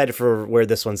really excited for where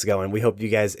this one's going. We hope you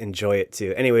guys enjoy it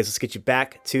too. Anyways, let's get you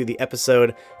back to the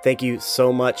episode. Thank you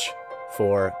so much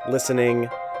for listening.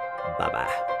 Bye-bye.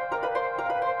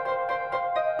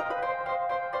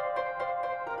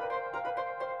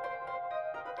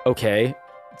 Okay.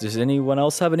 Does anyone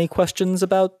else have any questions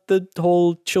about the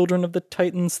whole Children of the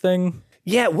Titans thing?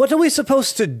 Yeah, what are we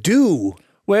supposed to do?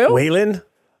 Well, Waylon?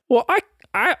 Well,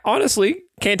 I honestly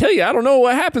can't tell you. I don't know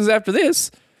what happens after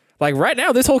this. Like right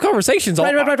now, this whole conversation's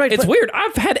all... Right. It's weird.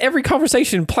 I've had every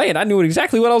conversation planned. I knew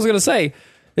exactly what I was going to say.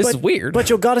 This is weird. But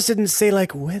your goddess didn't say,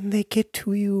 like, when they get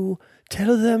to you,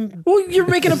 tell them. Well, you're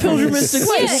making a pilgrimistic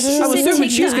place. I was assuming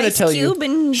she was going to tell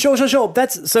you. Sure.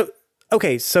 That's so.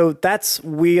 Okay, so that's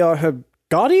we are her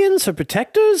guardians, her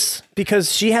protectors,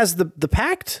 because she has the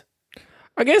pact.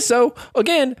 I guess so.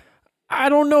 Again, I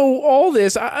don't know all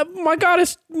this. My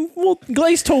goddess, well,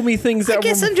 Glace told me things that. I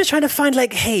guess I'm just trying to find,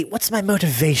 like, hey, what's my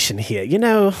motivation here? You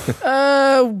know.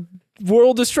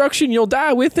 World destruction. You'll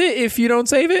die with it if you don't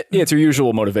save it. Yeah, it's your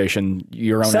usual motivation.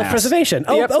 Your own self-preservation. Ass.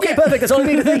 Oh, yep. Okay, perfect. That's all I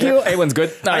need to thank you. Everyone's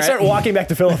good. I start walking back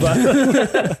to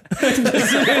Philippa.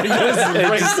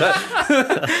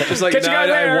 Just like, no,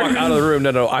 I walk out of the room.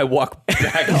 No, I walk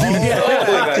back.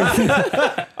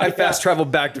 I fast travel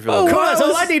back to Philippa. Cool, that's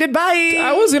all I needed. Bye.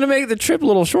 I was going to make the trip a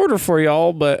little shorter for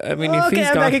y'all, but I mean, if he's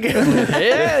I'm gone. back again.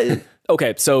 Yeah.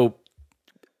 Okay, so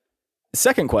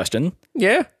second question.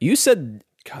 Yeah. You said...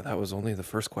 God, that was only the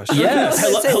first question. Yes.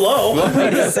 Hello.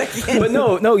 But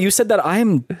no, you said that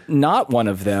I'm not one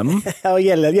of them. Hell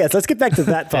yeah, yes. Let's get back to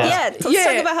that part. Yeah, let's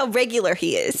talk about how regular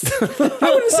he is. I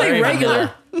wouldn't say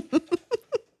regular.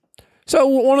 So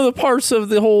one of the parts of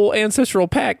the whole ancestral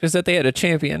pact is that they had a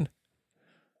champion.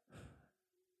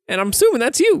 And I'm assuming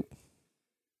that's you.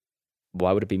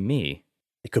 Why would it be me?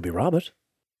 It could be Robert.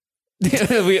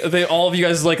 All of you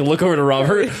guys like look over to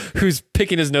Robert, who's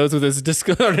picking his nose with his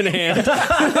discarded hand.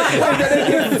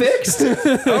 Fixed?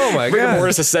 Oh my God.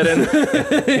 Morris has set in.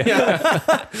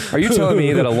 Are you telling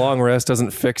me that a long rest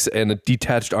doesn't fix a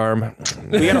detached arm?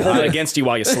 We gotta hold it against you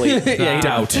while you sleep.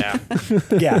 Doubt.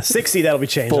 Yeah, 60, that'll be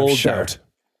changed. Full I'm sure. doubt.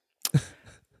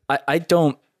 I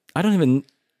don't even.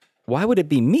 Why would it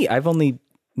be me? I've only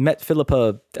met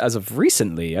Philippa as of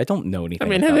recently. I don't know anything. I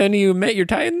mean, have any of you met your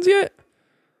Titans yet?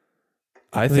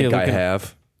 I think I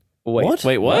have. Wait,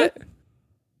 Wait, what?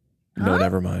 No,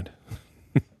 never mind.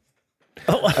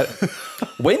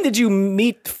 when did you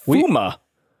meet Fuma?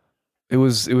 It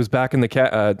was back in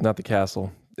the not the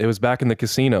castle. It was back in the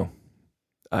casino.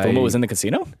 Fuma was in the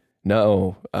casino?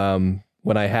 No.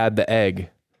 When I had the egg,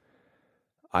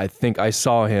 I think I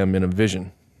saw him in a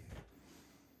vision.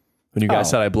 When you guys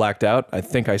said I blacked out, I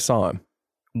think I saw him.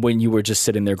 when you were just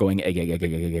sitting there going, egg.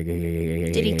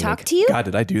 Did he talk to you? God,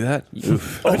 did I do that?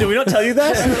 Oof. Oh, did we not tell you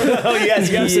that? Oh, yes,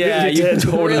 you absolutely Yeah, you did.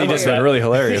 totally It's been really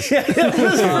hilarious. It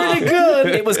was pretty good.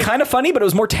 It was kind of funny, but it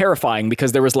was more terrifying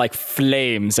because there was like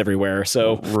flames everywhere.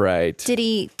 So Right. Did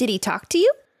he talk to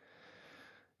you?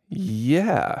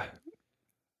 Yeah.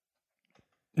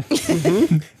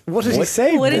 What did he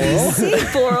say? What did he Boral? say,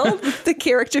 Boral? The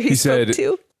character he spoke said-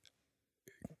 to?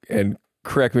 And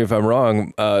correct me if I'm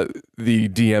wrong, the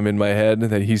DM in my head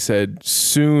that he said,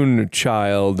 "Soon,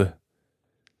 child."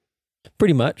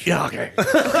 Pretty much. Yeah, okay.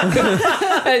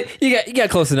 You got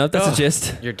close enough. That's a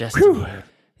gist. your destiny.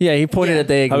 Yeah, he pointed at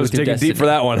the egg. I was with your digging deep for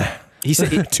that one. He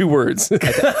said, 2 words. I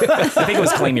think it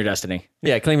was claim your destiny.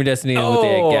 Yeah, claim your destiny with the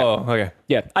egg. Yeah. Okay.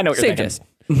 Yeah, I know what you're Same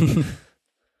thinking. gist.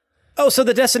 Oh, so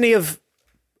the destiny of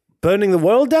burning the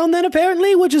world down then,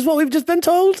 apparently, which is what we've just been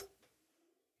told?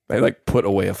 I like put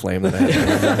away a flame that I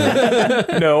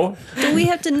had. No. Do we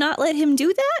have to not let him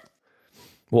do that?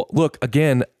 Well, look,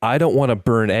 again, I don't want to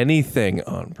burn anything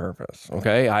on purpose.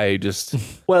 Okay. I just.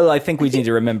 Well, I think we need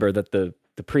to remember that the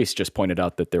priest just pointed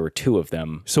out that there were 2 of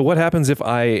them. So what happens if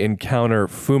I encounter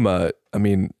Fuma? I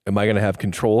mean, am I going to have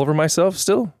control over myself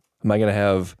still? Am I going to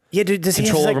have Yeah, does he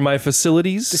control have, over my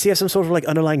facilities? does he have some sort of like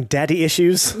underlying daddy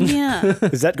issues? Yeah.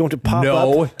 Is that going to pop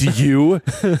No. up? Do you?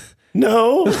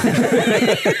 No.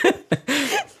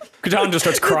 John just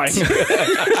starts crying.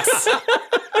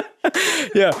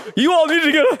 Yeah, you all need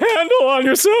to get a handle on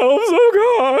yourselves.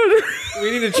 Oh God,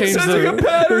 We need to change the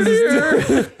pattern here.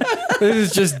 This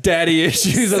is just daddy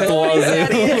issues at the laws.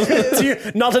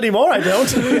 Not anymore, I don't.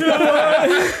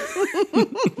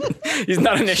 he's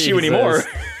not an issue anymore.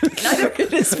 Neither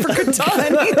it is for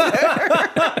Catan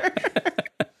either.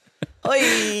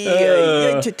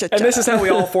 And this is how we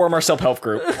all form our self-help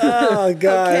group. Oh,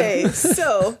 God. Okay,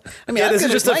 so I mean, I'm This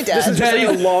good is with my just dad.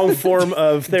 like a long form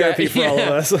of therapy for all of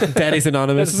us. Daddy's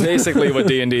anonymous. That's basically what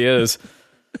D&D is.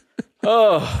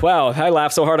 Oh, wow. I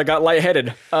laughed so hard I got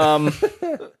lightheaded. Well,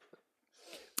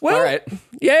 all right.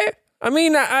 Yeah. I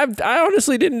mean, I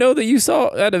honestly didn't know that you saw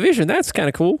that vision. That's kind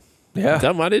of cool. Yeah.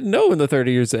 Something I didn't know in the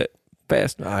 30 years that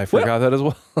passed. I forgot that as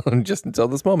well, just until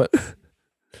this moment.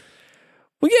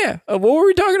 Well, yeah. What were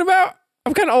we talking about?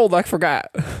 I'm kind of old. I forgot.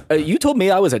 You told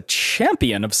me I was a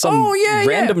champion of some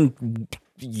random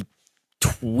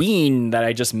tween that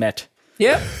I just met.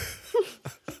 Yeah.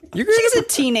 You're good. She's a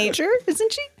teenager,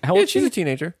 isn't she? How Yeah, old she's a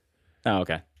teenager. Oh,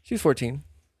 okay. She's 14.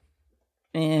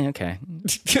 Okay.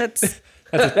 That's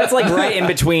That's like right in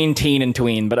between teen and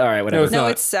tween, but all right, whatever. it's no,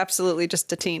 not. it's absolutely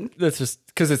just a teen. That's just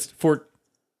because it's for.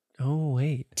 Oh,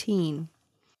 wait. Teen.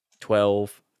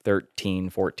 12, 13,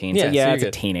 14. Yeah, So so yeah, you're it's a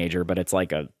good. teenager, but it's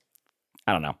like a,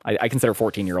 I don't know. I consider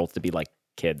 14-year-olds to be like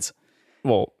kids.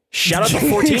 Well, Shout out to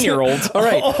 14-year-olds. All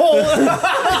right.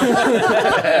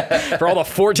 For all the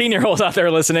 14-year-olds out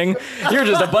there listening, you're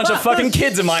just a bunch of fucking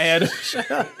kids in my head.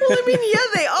 Well, I mean, yeah,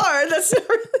 they are. That's not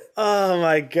really... Oh,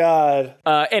 my God.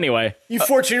 Anyway, You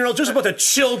 14-year-old, just about the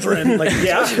children. Like,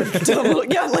 yeah.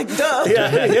 yeah, like duh.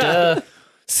 Yeah.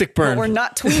 sick burn. We're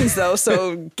not tweens though,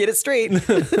 so get it straight.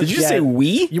 did you just say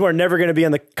we? You are never going to be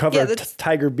on the cover Yeah, of that's-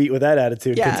 Tiger Beat with that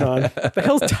attitude, Yeah. Catan. The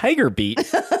hell's Tiger Beat?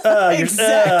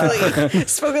 Exactly.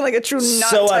 Spoken like a true not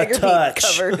So out of Tiger Beat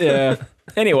touch. cover. Yeah.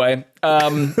 Anyway,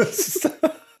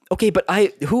 okay, but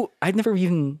I'd never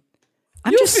even.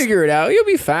 You'll figure it out. You'll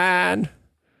be fine.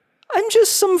 I'm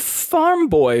just some farm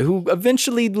boy who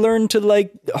eventually learned to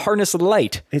like harness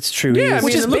light, It's true. Yeah, He's-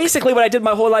 which is look- basically what I did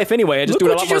my whole life anyway. I just Look do it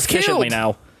a what lot you more just efficiently killed.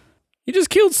 now. You just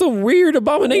killed some weird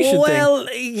abomination thing. well,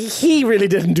 he really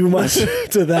didn't do much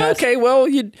to that. Okay, well,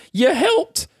 you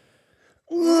helped.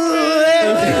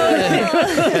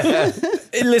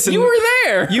 Listen, You were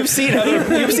there. You've seen other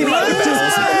battles.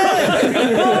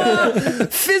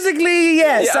 Physically,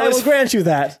 yes, Yeah, I will grant you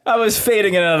that. I was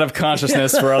fading in and out of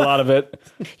consciousness for a lot of it.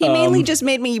 He mainly just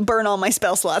made me burn all my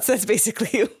spell slots. That's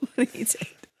basically what he said.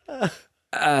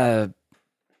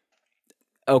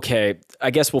 Okay,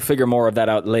 I guess we'll figure more of that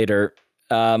out later.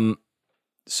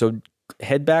 So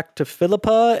head back to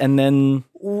Philippa and then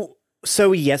So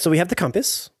we have the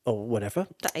compass or whatever.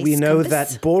 The ice We know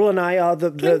compass? that Bull and I are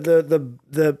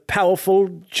the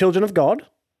powerful children of God,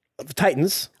 of the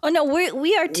Titans. Oh no,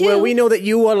 we are too. Well, we know that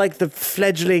you are like the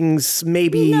fledglings,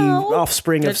 maybe No.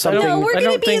 offspring of something. No, we're I gonna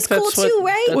don't be think as cool that's what- too,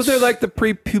 right? Well, they're like the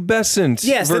prepubescent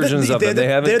Yes, they're the- versions of they're them. They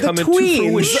the- haven't they're the come into tweens.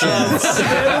 fruition.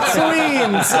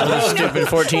 Tweens. Stupid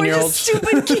 14-year-olds.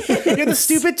 Stupid kid. You're the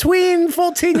stupid tween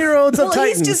 14-year-olds of Well,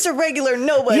 Titans. he's just a regular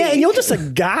nobody. yeah, and you're just a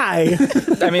guy.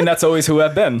 I mean that's always who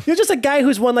I've been. You're just a guy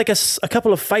who's won like a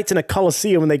couple of fights in a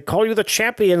coliseum, and they call you the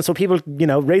champion, so people,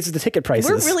 raises the ticket prices.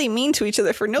 We're really mean to each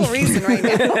other for no reason right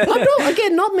now.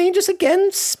 Again, not me, just again,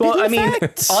 Well, I spitting mean,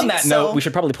 facts. on that note, we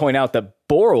should probably point out that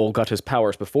Boral got his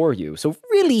powers before you. So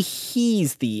really,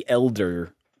 he's the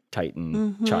elder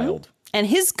Titan child. And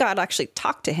his god actually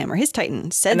talked to him, or his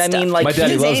Titan said And I stuff. mean, like, My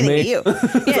daddy He didn't say loves anything me. to you.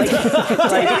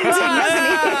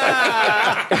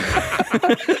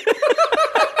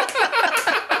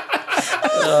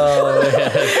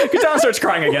 Katana starts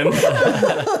crying again.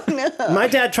 My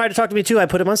dad tried to talk to me too. I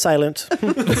put him on silent.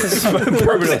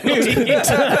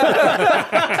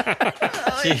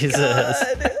 Jesus.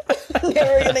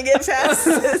 Never gonna get past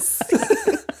this.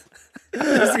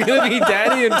 It's gonna be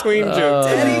daddy and tween jokes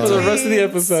for the rest of the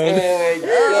episode.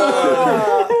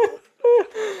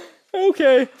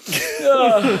 Okay.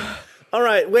 All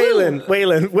right, Wayland, buddy.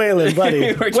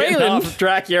 We're getting off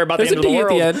track here about the There's end a of the D at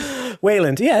world. the end.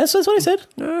 Wayland, yes, that's what I said.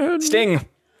 Sting.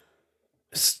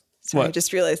 Sorry, I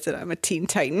just realized that I'm a Teen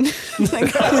Titan.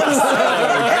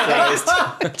 I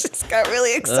just got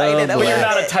really excited. But you're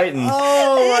not a Titan.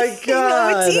 Oh my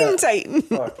I'm a Teen Titan.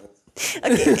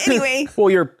 Okay, anyway. Well,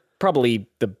 you're probably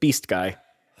the beast guy.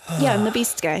 Yeah, I'm the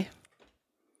beast guy.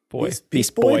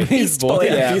 Beast boy. Beast boy.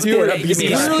 Yeah. You were a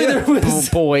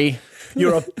beast boy. Boy.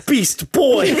 You're a beast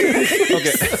boy. Okay.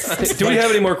 Do we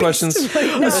have any more questions?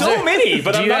 So many,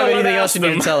 but Do I'm you not have allowed anything to else ask you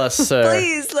need them. to tell us, sir?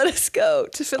 Please let us go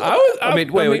to Philip. I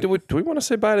mean, wait, do we want to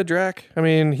say bye to Drac? I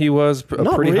mean, he was a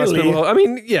Not pretty really. hospitable. I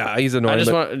mean, yeah, he's annoying. I just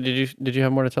but want. Did you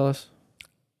have more to tell us?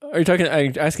 Are you talking? Are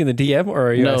you asking the DM or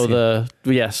are you? No,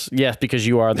 asking? yes, because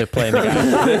you are the playing the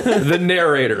guy. the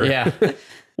narrator. Yeah.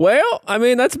 Well, I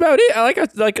mean, that's about it. I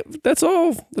like that's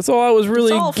all. That's all I was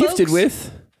really all, gifted folks.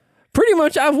 with. Pretty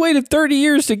much, I've waited 30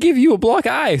 years to give you a block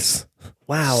of ice.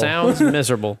 Wow. Sounds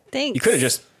miserable. Thanks. You could have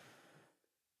just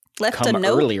left a come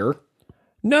note. earlier.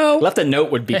 No, Left a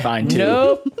note would be fine too.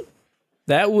 nope.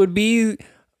 That would be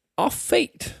off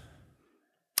fate.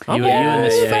 I'm and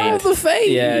almost the follow fate. the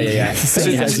fate. Yeah. So,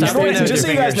 just so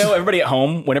you guys know, everybody at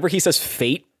home, whenever he says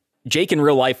fate, Jake in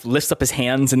real life lifts up his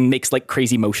hands and makes like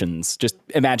crazy motions. Just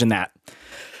imagine that.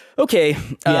 Okay.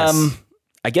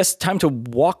 I guess time to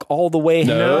walk all the way.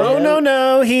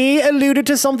 No. He alluded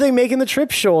to something making the trip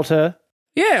shorter.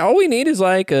 Yeah, all we need is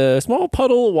like a small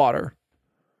puddle of water.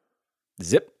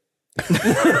 Zip.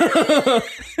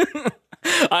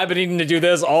 I've been needing to do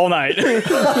this all night. I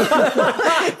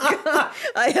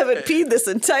haven't peed this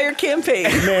entire campaign.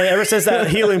 Man, ever since that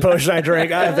healing potion I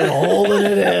drank, I've been holding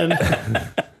it in.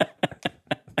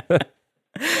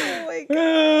 Oh my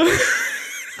God.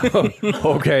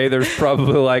 Okay, there's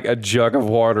probably like a jug of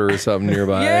water or something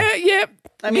nearby. Yeah.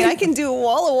 I mean, I can do a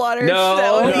wall of water. No, if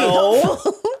that would be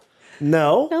helpful.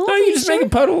 No. No, you just make a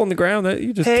puddle on the ground. That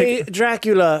you just Hey, take.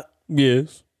 Dracula.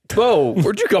 Yes. Whoa,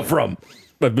 where'd you come from?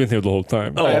 I've been here the whole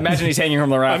time. I imagine he's hanging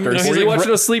from the rafters. he's Were you like,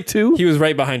 watching us sleep too? He was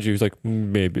right behind you. He's like,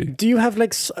 maybe. Do you have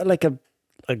like a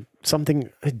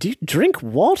something? Do you drink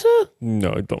water?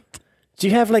 No, I don't. Do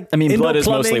you have like I mean, indoor blood is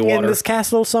mostly plumbing in water. this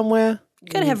castle somewhere? You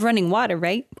gotta have running water,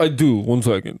 right? I do. 1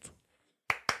 second.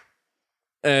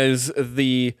 As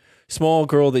the small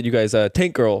girl that you guys,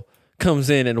 tank girl, comes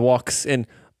in and walks in,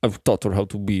 I've taught her how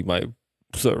to be my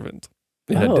servant.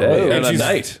 In a Oh. day, And and a she's-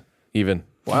 night, even.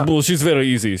 Wow. Well, she's very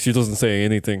easy. She doesn't say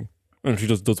anything, and she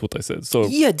just does what I said. So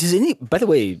Yeah, does any, by the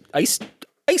way, Ice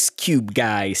Cube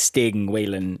guy, Sting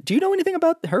Wayland, do you know anything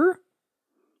about her?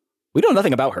 We know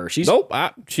nothing about her. She's nope.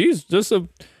 She's just a.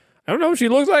 I don't know. She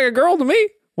looks like a girl to me.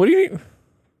 What do you need?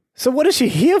 So what is she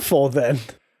here for then?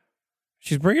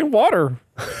 She's bringing water.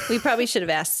 We probably should have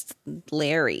asked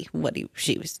Larry what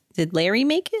she was. Did Larry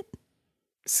make it?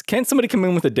 Can't somebody come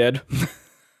in with the dead?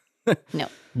 No.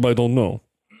 I don't know.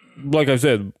 Like I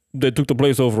said, they took the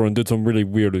place over and did some really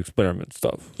weird experiment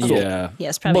stuff. So, Yeah.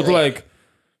 Yes, probably. But Larry. like,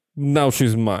 now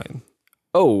she's mine.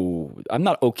 Oh, I'm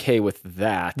not okay with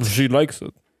that. She likes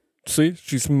it. See,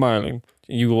 she's smiling.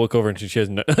 You look over and she has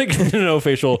no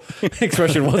facial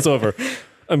expression whatsoever.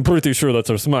 I'm pretty sure that's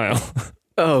her smile.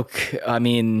 Okay, I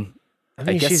mean,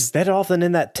 I guess- she's better off than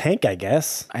in that tank, I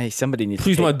guess. somebody needs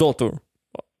She's to my take, daughter.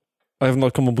 I have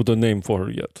not come up with a name for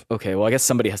her yet. Okay, well, I guess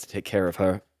somebody has to take care of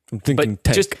her. I'm thinking But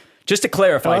tank. just to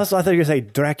clarify, I thought you were going to say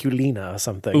Draculina or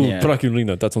something. Ooh, yeah.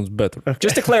 Draculina, that sounds better.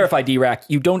 just to clarify, D-Rack,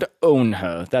 you don't own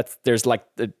her. There's like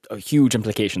a huge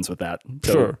implications with that.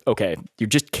 So, Sure. Okay, you're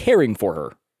just caring for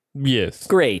her. Yes.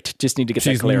 Great. Just need to get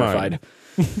She's that clarified.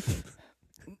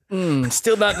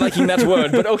 Still not liking that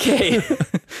word, but okay.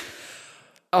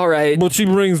 All right. But she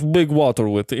brings big water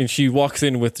with it, and she walks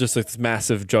in with just this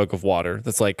massive jug of water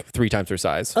that's like 3 times her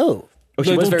size. Oh, Oh,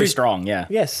 she I was don't very think- strong, yeah.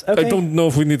 yes. Okay. I don't know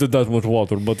if we needed that much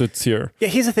water, but it's here. Yeah,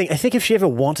 here's the thing. I think if she ever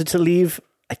wanted to leave,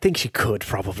 I think she could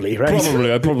probably, right?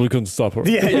 I probably couldn't stop her.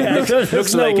 Yeah.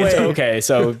 Looks no like it's way. okay.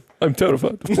 So I'm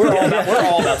terrified. We're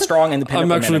all about strong,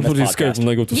 independent I'm actually women in pretty this scared podcast. when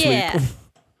I go to Yeah. sleep.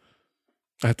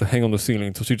 I have to hang on the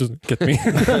ceiling so she doesn't get me.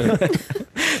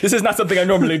 This is not something I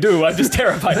normally do. I'm just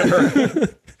terrified of her.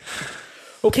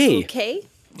 Okay, Okay.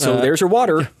 so there's your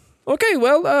water. Okay,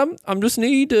 well, I'm just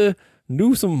need to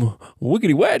do some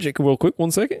wiggity magic real quick.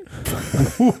 1 second.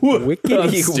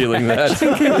 I'm stealing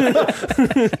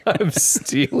that. I'm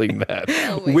stealing that.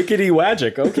 Wickedy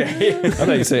Wagic. Okay. I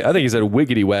think you said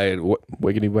wiggity wag.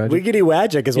 Wiggity wag. Wiggity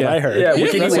Wagic is what I heard. Yeah,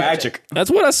 Wickedy that's it. Wagic. That's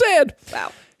what I said.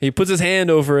 Wow. He puts his hand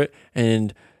over it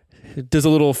and does a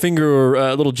little finger or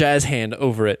a little jazz hand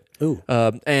over it. Ooh.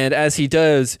 And as he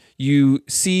does, you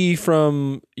see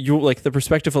from your like the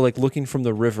perspective of like looking from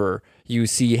the river, you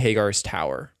see Hagar's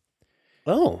tower.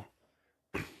 Oh.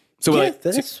 So Yeah, like,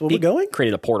 that's where he we're going?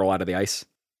 Created a portal out of the ice.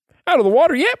 Out of the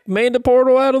water, yep. Made the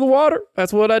portal out of the water.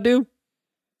 That's what I do.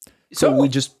 So we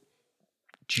just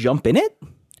jump in it?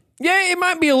 Yeah, it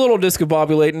might be a little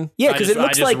discombobulating. Yeah, I because just- it I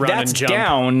looks just like run that's and jump.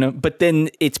 down, but then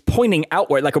it's pointing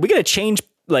outward. Like, are we going to change,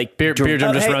 like, Beer Jim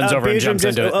just runs over and jumps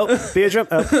into it. Oh, Beardrum.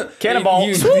 Oh.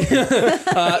 cannonball?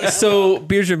 So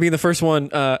Beardrum being the first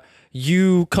one,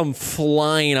 you come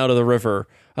flying out of the river.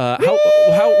 How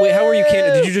were you?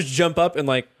 Did you just jump up and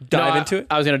like dive into it?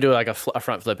 I was gonna do like a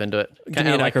front flip into it. Give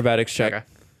me an acrobatics check.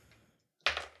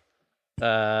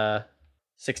 Okay.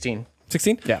 16.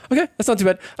 16? Yeah. Okay, that's not too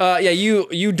bad. Yeah,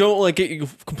 you don't like get you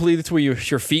completely to where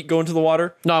your feet go into the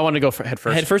water. No, I want to go for head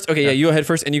first. Head first? Okay, yeah, you go head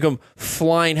first and you come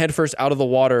flying head first out of the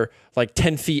water, like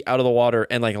 10 feet out of the water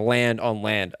and like land on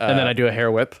land. And then I do a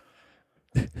hair whip.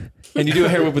 and you do a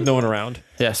hair whip with no one around.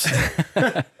 Yes.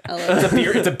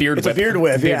 It's a beard whip. Beard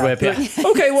whip. Beard whip, yeah.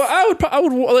 Okay, well, I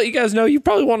would let you guys know you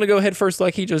probably want to go head first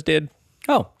like he just did.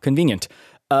 Oh, convenient.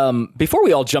 Before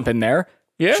we all jump in there,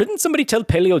 Yeah? shouldn't somebody tell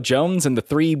Paleo Jones and the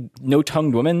 3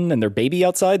 no-tongued women and their baby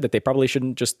outside that they probably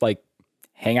shouldn't just, like,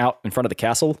 hang out in front of the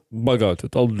castle? I got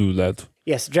it. I'll do that.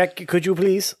 Yes, Jack, could you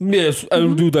please? Yes,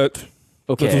 I'll do that.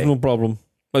 Okay. That is no problem.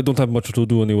 I don't have much to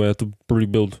do anyway. I have to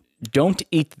rebuild. Don't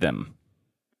eat them.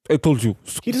 I told you.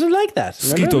 He doesn't like that.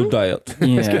 Keto diet.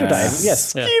 Mosquito diet.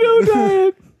 Yes. Yeah. Keto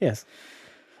diet. Yes.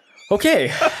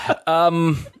 Okay.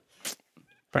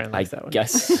 Brian I likes that one.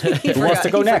 guess. Who wants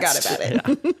to go next? Forgot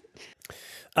about it.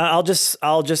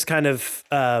 I'll just kind of,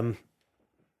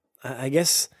 I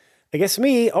guess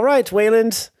me. All right,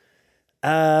 Wayland.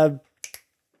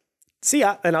 See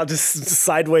ya. And I'll just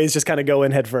sideways just kind of go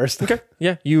in head first. Okay.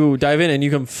 Yeah, you dive in and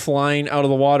you come flying out of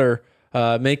the water.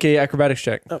 Make a acrobatics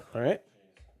check. Oh, all right.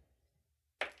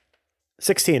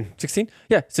 16. 16?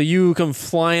 Yeah. So you come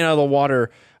flying out of the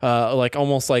water, like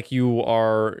almost like you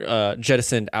are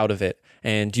jettisoned out of it,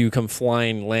 and you come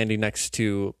flying, landing next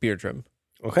to Beardrum.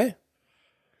 Okay.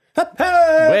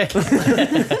 Hey!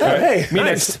 Hey! Me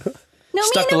next. No,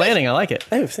 Stuck the landing. I like it.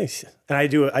 Oh, thanks. And I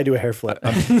do a hair flip.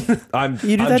 I'm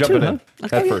You do I'm that jumping too,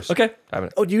 in at first. Okay.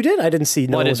 Oh, you did? I didn't see.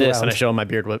 No Well, I one did was this, around. and I show him my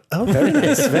beard whip. Oh, very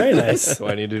nice. Very nice. Do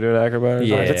I need to do an acrobatic?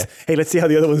 Yeah. Let's see how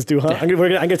the other ones do, huh? I'm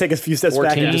gonna take a few steps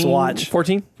back and just watch.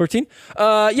 14?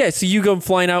 Yeah, so you come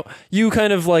flying out. You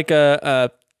kind of like you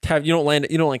don't land,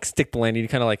 you don't like stick the landing, you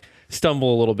kind of like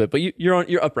stumble a little bit, but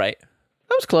you're upright.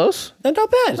 That was close. Not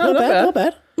bad. Not bad. Not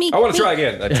bad. I want to try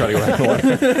again. I try to go back in the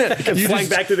water. You flying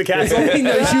back through the castle.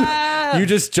 You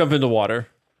just jump into water.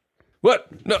 What?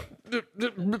 No.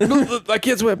 I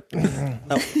can't swim.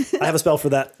 I have a spell for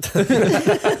that.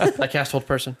 I cast hold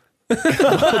person.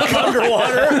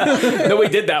 Underwater. No, we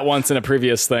did that once in a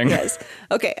previous thing. Yes.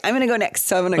 Okay, I'm gonna go next.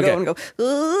 So I'm gonna go and go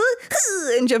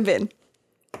and jump in.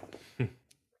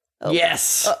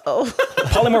 Yes. Oh,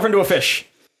 Polymorph into a fish.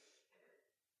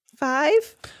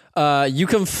 5. You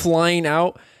come flying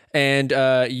out and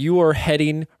you are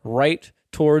heading right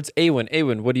towards Awen.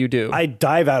 Awen, what do you do? I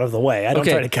dive out of the way. I don't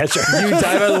Okay. try to catch her. You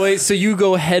dive out of the way, so you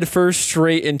go head first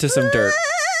straight into some dirt.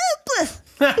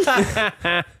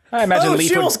 I imagine Oh, Leaf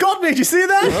she would- almost got me. Did you see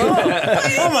that?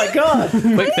 Oh my god.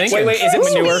 Quick thinking. Wait, is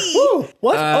it manure? Woo.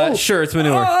 What? Sure, it's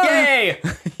manure. Yay!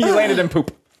 You landed in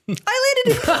poop. I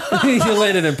landed in. You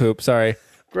landed in poop, sorry.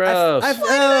 Gross.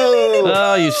 Oh.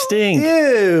 Oh, you stink.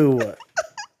 Ew.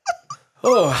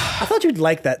 Oh, I thought you'd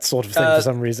like that sort of thing for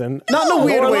some reason. Not in a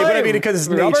weird way, but I mean because it's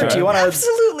Robert, nature. do you want to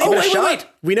Absolutely. Oh, not. wait.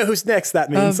 We know who's next.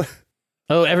 That means.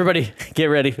 Oh, everybody, get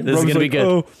ready. This is gonna be good.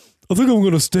 Oh, I think I'm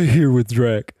gonna stay here with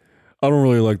Drac. I don't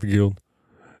really like the guild.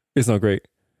 It's not great.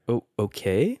 Oh,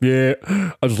 okay. Yeah,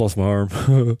 I just lost my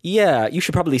arm. Yeah, you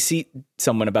should probably see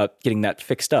someone about getting that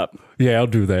fixed up. Yeah, I'll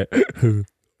do that.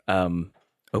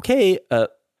 Okay,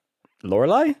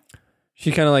 Lorelai?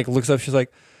 She kind of like looks up. She's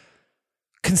like,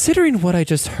 considering what I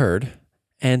just heard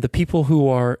and the people who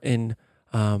are in,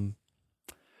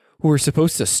 who are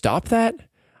supposed to stop that,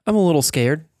 I'm a little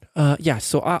scared. Yeah,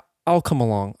 so I'll come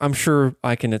along. I'm sure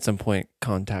I can at some point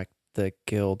contact the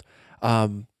guild.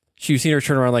 You've seen her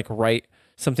turn around, like write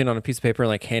something on a piece of paper and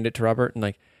like hand it to Robert and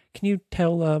like, can you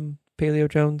tell Paleo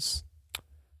Jones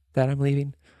that I'm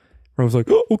leaving? Robert's like,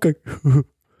 oh, okay.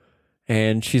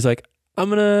 And she's like, I'm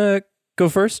gonna go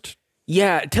first.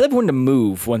 Yeah, tell everyone to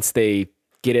move once they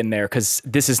get in there because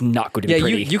this is not going to be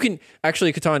pretty. You can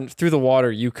actually, Catan, through the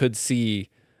water, you could see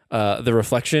the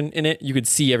reflection in it. You could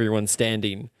see everyone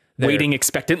standing there. Waiting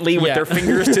expectantly with their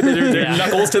fingers to their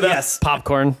knuckles to the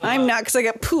popcorn. I'm not because I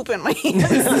got poop in my hands.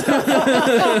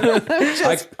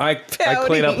 I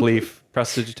clean up Leaf.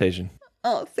 Prestidigitation.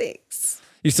 Oh, thanks.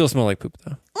 You still smell like poop,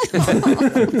 though.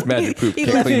 It's magic poop. He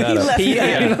Can't left, clean he that up.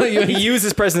 left He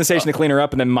uses presentation to clean her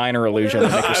up and then minor illusion.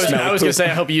 I was going to say,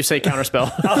 I hope you say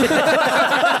counterspell.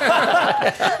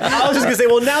 I was just gonna say,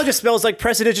 well, now just smells like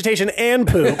prestidigitation and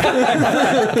poop.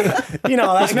 You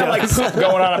know, that's Not like poop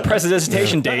going on a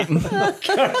presentation date.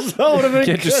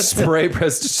 Can't just spray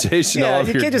prestidigitation all yeah, over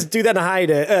you your... can't just do that and hide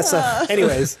it.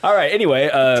 Anyways, All right, anyway,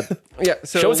 Yeah.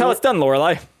 So show us how it's done,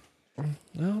 Lorelai.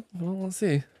 Well, let's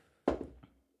see.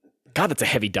 God, that's a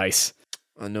heavy dice.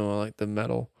 I know. I like the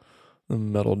metal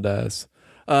dice.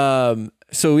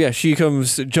 So yeah, she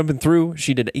comes jumping through.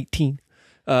 She did 18.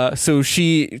 So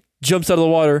she jumps out of the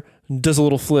water, does a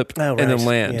little flip, and then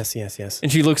lands. Yes.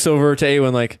 And she looks over to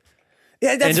Awen like,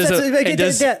 Yeah,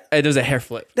 and does a hair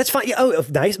flip. That's fine. Yeah, oh,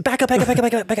 nice. Back up.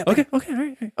 Okay, all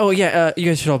right. Oh yeah, you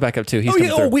guys should all back up too. He's coming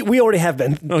through. We already have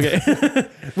been. Okay.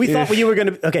 We thought you were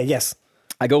gonna. Okay, yes.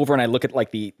 I go over and I look at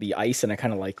like the ice and I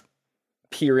kind of like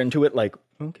peer into it like,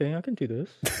 okay, I can do this.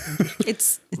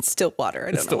 It's still water. I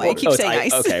don't know still why I water. keep saying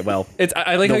ice. Okay, well,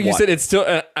 I like how you said it's still.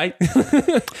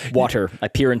 water. I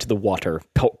peer into the water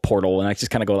portal and I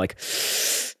just kind of go like,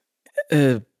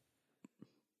 and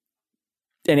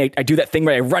I do that thing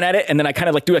where I run at it and then I kind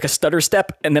of like do like a stutter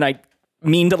step and then I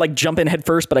mean to like jump in head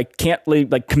first, but I can't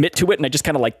like commit to it and I just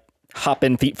kind of like hop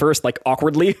in feet first, like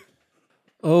awkwardly.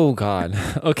 Oh God.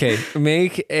 Okay,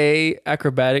 make a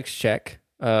acrobatics check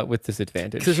with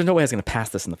disadvantage. Because there's no way I was going to pass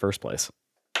this in the first place.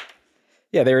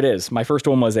 Yeah, there it is. My first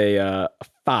one was a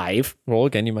 5. Roll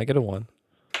again. You might get a 1.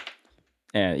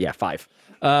 And yeah, 5.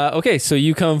 Okay, so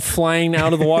you come flying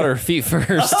out of the water feet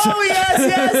first. Oh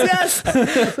yes.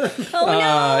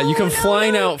 You come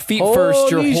flying out feet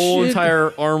first. Your whole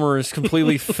entire armor is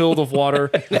completely filled with water.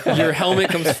 Your helmet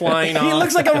comes flying off. He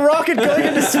looks like a rocket going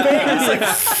into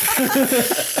space.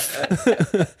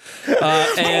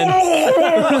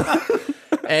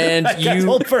 And you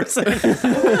Old person.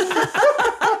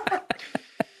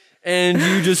 and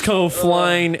you just go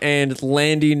flying and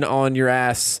landing on your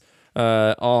ass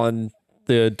on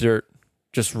the dirt,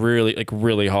 just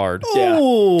really hard. Yeah.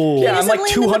 Ooh. Yeah, I'm like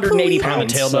Doesn't land in the 280 pool.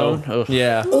 pounds. Tailbone. So.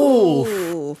 Yeah.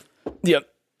 Ooh. Yep.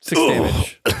 6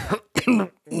 damage.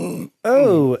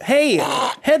 Oh, hey,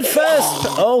 head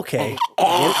first. Okay,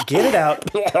 get it out.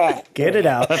 Get it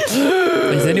out.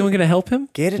 Is anyone gonna help him?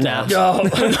 Get it out. No,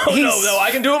 I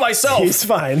can do it myself. He's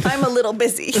fine. I'm a little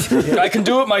busy. I can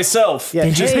do it myself. Yeah,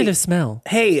 They just hey, kind of smell.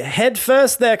 hey, head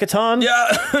first there, Catan. Yeah,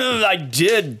 I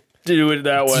did do it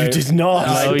that way. You did not.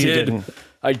 I you did. didn't.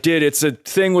 I did. It's a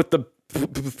thing with the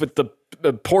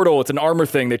portal. It's an armor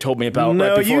thing they told me about No,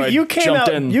 right before you I came jumped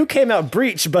out. in. You came out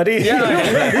breach, buddy.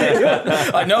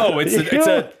 Yeah, I know.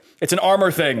 It's an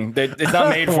armor thing. It's not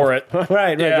made for it.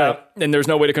 right. And there's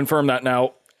no way to confirm that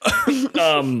now.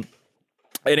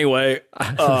 Anyway,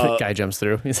 The guy jumps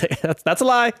through. He's like, that's a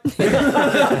lie.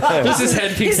 Just his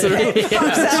head peeks through.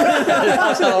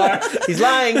 He's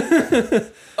lying.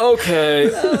 okay.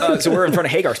 So we're in front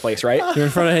of Hagar's place, right? You're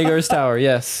in front of Hagar's tower.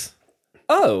 Yes.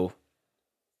 Oh,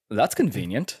 that's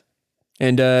convenient.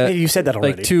 And Hey, you said that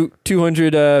already. like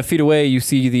 200 feet away, you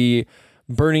see the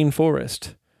burning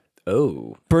forest.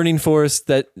 Oh. Burning forest,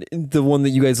 that the one that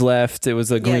you guys left, it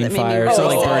was a green that made me fire. roll. So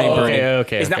like burning.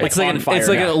 Okay. It's not like It's like on fire. it's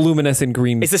like an now. luminescent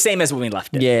green. It's the same as when we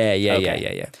left it. yeah.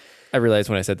 Okay. I realized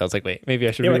when I said that, I was like, wait, maybe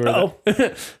I should You're reword like,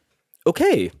 that.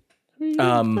 Okay.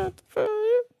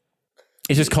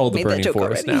 It's just called the Made that burning joke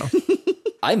forest already. now.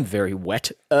 I'm very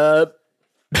wet. Is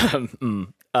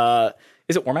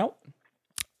it warm out?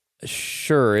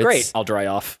 Sure. It's, Great. I'll dry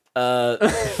off.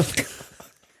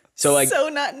 So like, So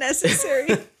not necessary.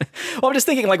 well, I'm just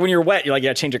thinking like when you're wet, you're like,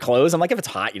 yeah, change your clothes. I'm like, if it's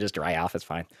hot, you just dry off. It's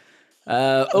fine.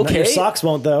 Okay. Your socks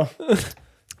won't though.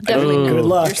 Definitely. Good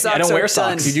luck. Your socks I don't wear are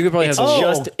socks. done. You could probably have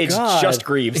the It's God. just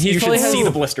Greaves. He You should probably has- see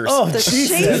the blisters. Oh, The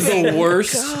Jesus. shaving. the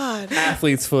worst God.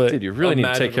 athlete's foot. Dude, you really need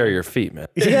to take care of your feet, man.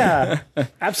 Yeah,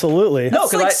 absolutely. No,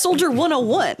 It's like Soldier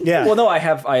 101. Yeah. Well, no, I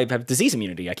have disease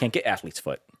immunity. I can't get athlete's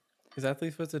foot. Is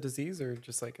athlete's foot a disease or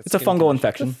just like It's a fungal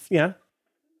infection. Yeah.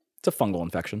 It's a fungal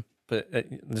infection. But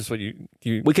just what you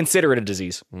We consider it a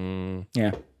disease.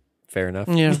 Yeah. fair enough.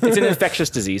 Yeah. It's an infectious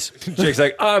disease. Jake's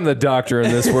like, I'm the doctor in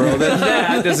this world, and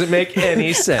that doesn't make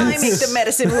any sense. I make the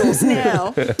medicine rules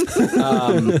now.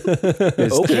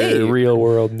 Okay. Real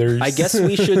world nurse. I guess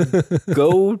we should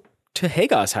go to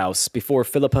Hagar's house before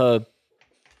Philippa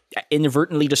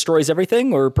inadvertently destroys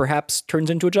everything or perhaps turns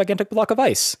into a gigantic block of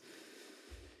ice.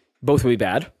 Both would be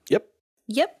bad. Yep.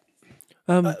 Yep.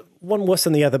 One worse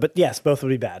than the other, but yes, both would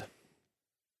be bad.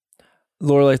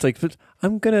 Lorelei's like, but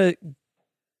I'm gonna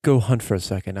go hunt for a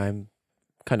second. I'm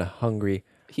kind of hungry.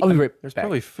 I'll be right There's back.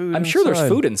 probably food. I'm sure there's inside.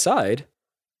 food inside.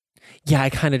 Yeah, I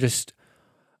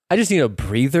just need a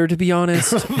breather, to be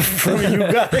honest. You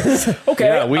guys. Okay.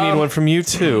 Yeah, we need one from you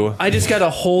too. I just got a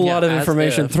whole lot of as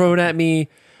information if. thrown at me.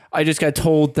 I just got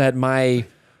told that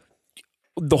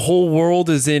the whole world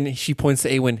is in, she points to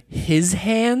Awen, his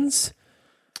hands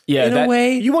Yeah, in a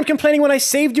way. You weren't complaining when I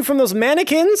saved you from those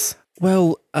mannequins?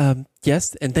 Well,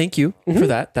 yes, and thank you for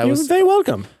that. That You're was, very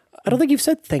welcome. I don't think you've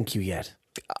said thank you yet.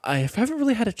 I haven't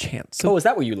really had a chance. So Oh, is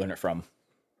that where you learned it from?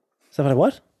 Is that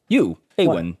what? You,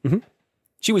 Awen.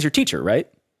 She was your teacher, right?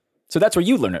 So that's where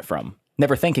you learn it from.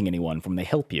 Never thanking anyone when they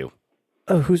help you.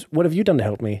 Oh, what have you done to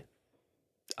help me?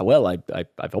 Well,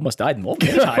 I've almost died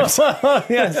multiple times.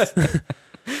 Yes.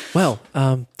 well,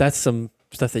 that's some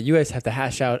stuff that you guys have to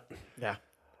hash out. Yeah.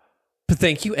 But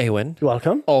thank you, Awen. You're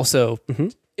welcome. Also,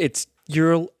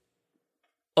 you're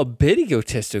a bit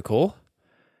egotistical,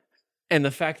 and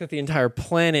the fact that the entire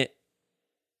planet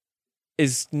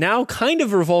is now kind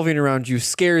of revolving around you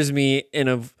scares me in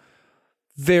a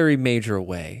very major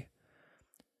way.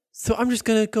 So I'm just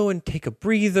gonna go and take a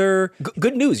breather.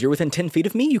 Good news, you're within 10 feet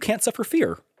of me. You can't suffer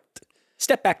fear.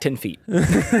 Step back 10 feet.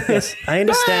 Yes, I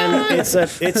understand.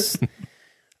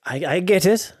 I get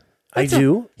it. I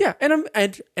do. Yeah, and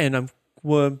I'm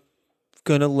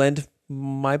gonna lend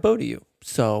my bow to you.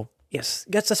 So Yes,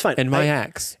 that's fine. and my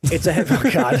axe. It's a heavy.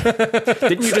 Oh God.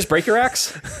 Didn't you just break your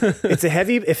axe? It's a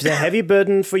heavy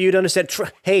burden for you to understand.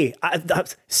 Hey,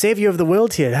 savior of the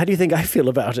world here. How do you think I feel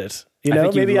about it? You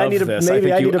know, think you love this. I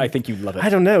I think you love it. I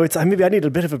don't know. Maybe I need a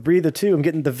bit of a breather too. I'm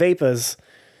getting the vapors.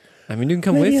 I mean, you can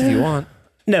come with if you want.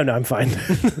 No, I'm fine.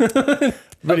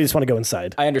 Really just want to go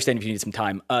inside. I understand if you need some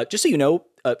time. Just so you know,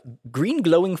 green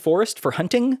glowing forest for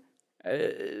hunting.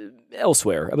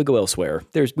 Elsewhere, I would go elsewhere.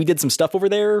 We did some stuff over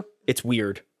there. It's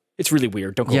weird. It's really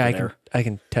weird. Don't go over there. I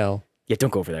can tell. Yeah, don't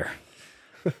go over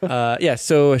there. Yeah,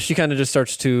 so she kind of just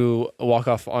starts to walk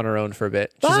off on her own for a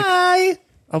bit. She's like, Bye.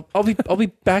 I'll be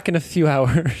back in a few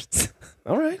hours.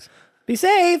 All right. Be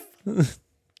safe.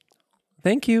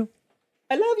 Thank you.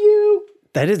 I love you.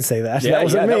 I didn't say that. That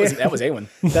wasn't me. That was Awen.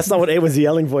 That's not what Awen's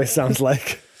yelling voice sounds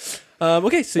like.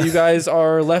 Okay, so you guys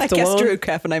are I left cast alone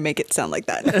Druidcraft and I make it sound like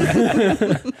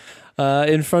that.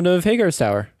 in front of Hagar's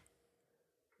tower.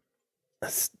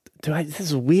 This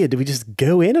is weird. Do we just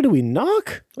go in or do we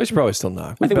knock? We should probably still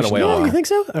knock. We've think been we away should a knock. while. You think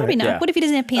so? All Probably right. not. yeah. What if he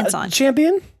doesn't have pants on?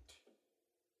 Champion?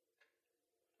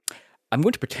 I'm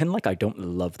going to pretend like I don't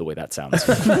love the way that sounds.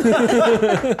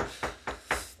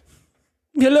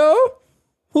 Hello?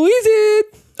 Who is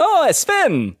it? Oh, it's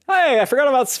Sven. Hey, I forgot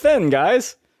about Sven,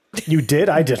 guys. You did?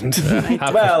 I didn't.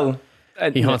 Well,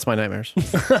 He haunts my nightmares.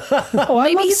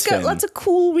 Maybe he's got lots of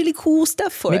cool, really cool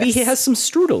stuff for us. maybe he has some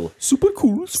strudel. Super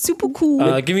cool. super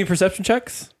cool. Give me perception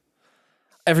checks.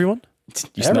 Everyone?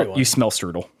 You smell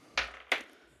strudel.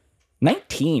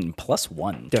 19 plus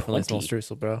 1. Definitely 20. smell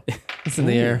streusel, bro. It's in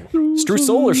the air. Streusel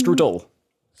or strudel?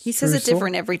 He says it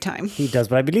different every time. He does,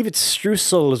 but I believe it's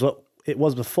streusel is what it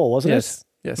was before, wasn't Yes.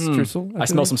 Yes, streusel. I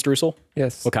smell some streusel.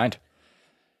 Yes. What kind?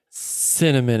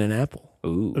 Cinnamon and apple.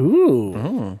 Ooh. it?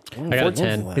 Ooh. I got a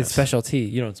 10. It's specialty.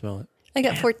 You don't smell it. I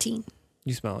got 14.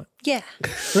 You smell it. Yeah.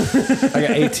 I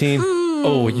got 18.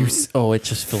 Oh, it's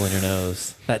just filling your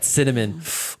nose. That cinnamon.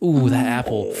 Ooh, that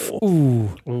apple. Ooh.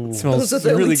 It smells Those are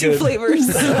the really only two good.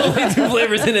 flavors. Only two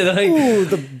flavors in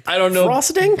it. I don't know.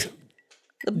 Frosting?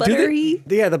 The buttery,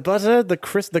 Yeah, the butter, the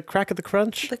crack of the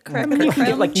crunch. the cracker You can get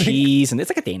crumb. like cheese, and it's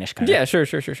like a Danish kind Yeah, sure.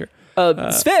 Sure.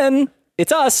 of. Sven,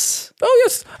 it's us. Oh,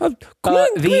 yes. Come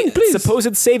in, please.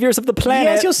 Supposed saviors of the planet.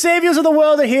 Yes, your saviors of the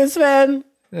world are here, Sven.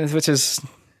 Which is.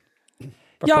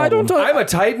 Yeah, I don't. I'm a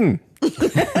Titan.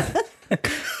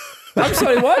 I'm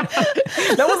sorry, what?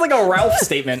 That was like a Ralph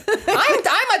statement.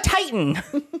 I'm a Titan.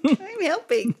 I'm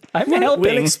helping. I'm helping.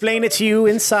 We'll explain it to you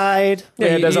inside.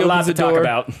 Yeah, he there's a lot opens to the talk door.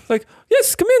 about. Like,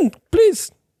 yes, come in, please.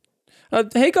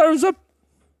 Hagar's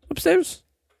upstairs.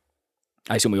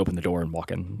 I assume we open the door and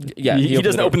walk in. Yeah, he he opened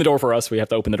doesn't the door. open the door for us. We have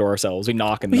to open the door ourselves. We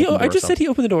knock and open the door I just said ourselves. he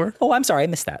opened the door. Oh, I'm sorry. I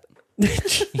missed that.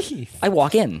 I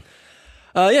walk in.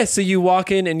 Yeah, so you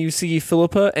walk in and you see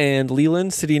Philippa and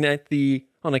Leland sitting at the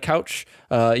on a couch.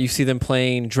 You see them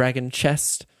playing Dragon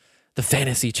Chest, the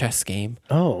fantasy chess game.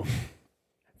 Oh.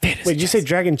 Fantasy Wait, did you say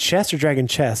Dragon Chest or Dragon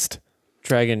Chest?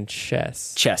 Dragon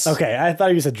Chess? Chess. Okay, I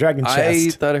thought you said Dragon I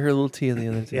Chest. thought I heard a little T in the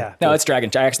other. Yeah. No, it's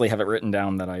Dragon. I actually have it written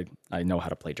down that I know how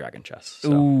to play Dragon Chess.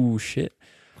 So. Ooh, shit.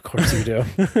 Of course you do.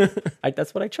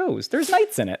 That's what I chose. There's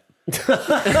knights in it.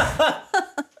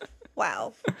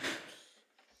 Wow.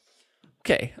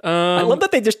 Okay. I love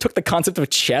that they just took the concept of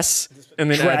chess and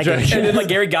then add Dragon Dragon. and then like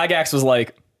Gary Gygax was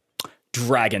like,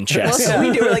 Dragon chess. That's what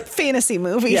we do. We're like fantasy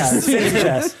movies. Yeah, space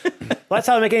chess. Well, that's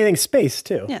how they make anything space,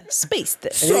 too. Yeah, space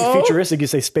this. Anything futuristic, you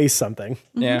say space something.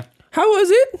 Yeah. How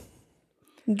was it?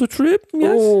 The trip?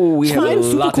 Yes. Oh, we have a Fine,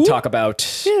 super lot cool. to talk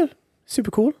about. Yeah, super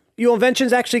cool. Your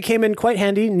inventions actually came in quite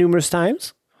handy numerous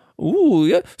times. Ooh,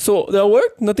 yeah. So that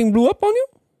worked? Nothing blew up on you?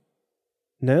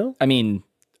 No? I mean,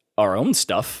 our own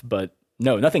stuff, but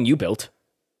no, nothing you built.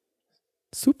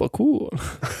 Super cool.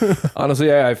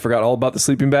 Honestly, I forgot all about the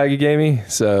sleeping bag you gave me.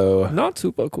 So Not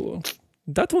super cool.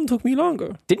 That one took me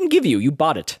longer. Didn't give you. You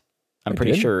bought it. I'm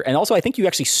pretty did? sure. And also, I think you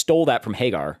actually stole that from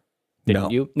Hagar. Didn't No.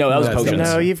 you? No, that was That's potions.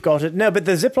 No, you've got it. No, but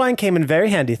the zip line came in very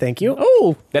handy, thank you.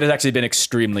 Oh, That has actually been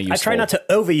extremely useful. I try not to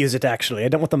overuse it, actually. I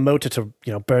don't want the motor to,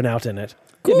 burn out in it.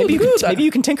 Yeah, good, good. maybe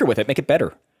you can tinker with it, make it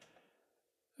better.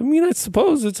 I mean, I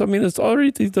suppose it's already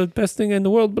the best thing in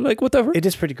the world, but like, whatever. It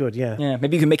is pretty good, yeah. Yeah,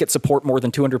 maybe you can make it support more than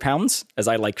 200 pounds as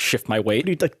I like shift my weight.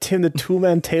 You like Tim the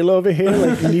Toolman Taylor over here?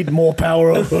 Like, you need more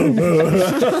power.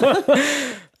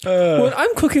 Well,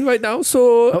 I'm cooking right now,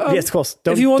 so yes, of course.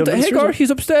 if you want don't Hagar, misread he's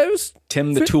upstairs.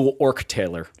 Tim the Tool Orc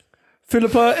Tailor.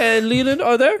 Philippa and Leland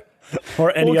are there.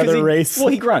 or any Well, 'cause other he- race. Well,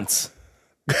 he grunts.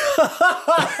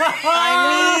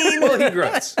 I mean, Well, he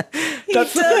grunts.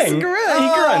 That's the does thing. grunt. He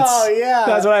grunts. Oh, yeah.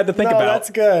 That's what I had to think No, about. That's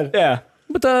good. Yeah.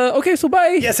 But okay, so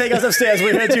bye. Yes, he goes upstairs.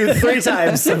 We heard you 3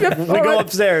 times. We go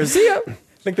upstairs. See ya. I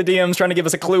think the DM's trying to give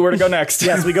us a clue where to go next.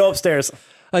 Yes, we go upstairs.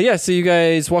 Yeah, so you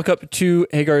guys walk up to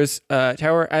Hagar's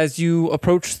tower. As you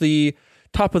approach the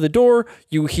top of the door,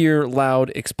 you hear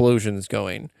loud explosions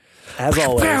going. As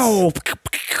always. Pow!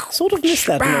 Sort of missed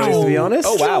that noise, to be honest.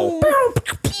 Oh, wow.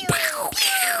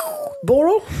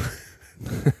 Boro,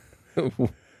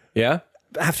 yeah.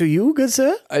 after you, good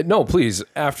sir. No, please.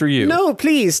 After you. No,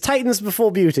 please. Titans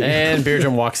before beauty. And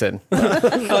Beardrum walks in.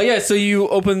 Oh yeah, so you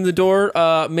open the door.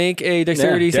 Make a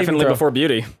dexterity saving definitely throw. before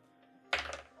beauty.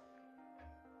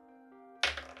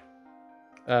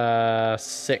 6.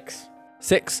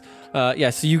 6. Yeah,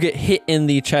 so you get hit in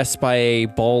the chest by a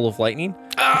ball of lightning.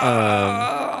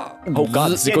 Oh, God.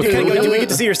 Does it Yeah, go do through we get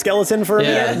to see your skeleton for a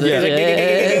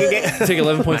minute? Take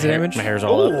 11 points of damage. My hair's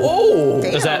all up. Oh,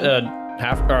 Is that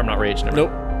half? Or I'm not raged. Never.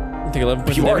 nope. Take 11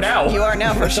 points You of are damage. now. you are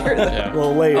now for sure. A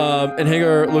little late. And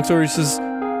Hagar looks over and says,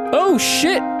 "Oh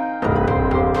shit!"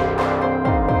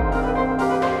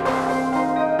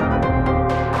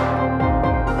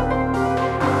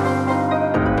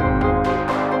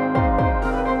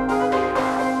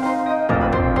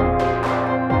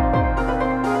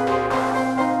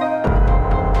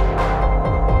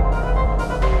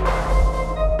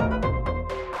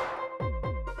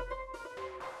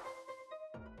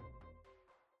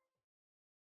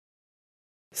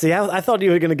 See, I thought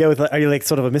you were going to go with, are you like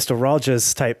sort of a Mr.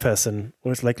 Rogers type person?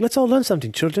 Where it's like, let's all learn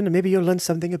something, children, and maybe you'll learn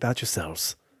something about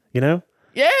yourselves. You know?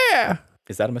 Yeah.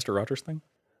 Is that a Mr. Rogers thing?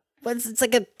 Well, it's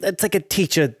like a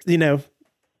teacher,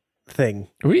 thing.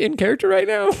 Are we in character right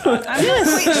now? I'm not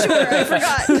quite sure. I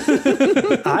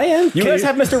forgot. I am. You guys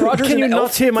have Mr. Rogers Can you and not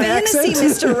Elf? hear my Fantasy accent?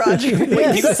 Mr. Rogers.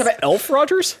 Wait, you guys have an Elf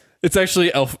Rogers? It's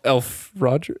actually Elf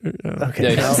Roger.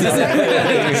 Okay. Yeah,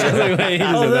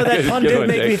 Although that pun did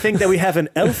make me think that we have an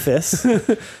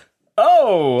Elphis.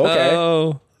 Oh, okay.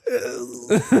 Oh.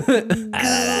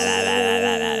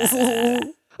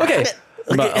 Okay.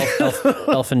 What about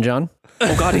Elfin John?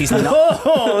 Oh, God, he's not.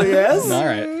 Oh, yes. All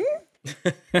right.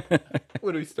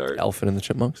 Where do we start? Alfin and the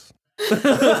Chipmunks.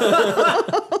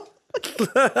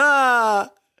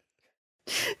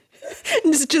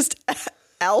 It's just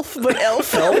Elf, but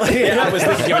Elf. Yeah, I was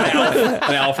thinking of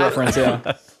an Elf reference,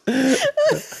 yeah.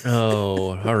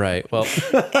 Oh, all right. Well,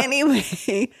 Anyway,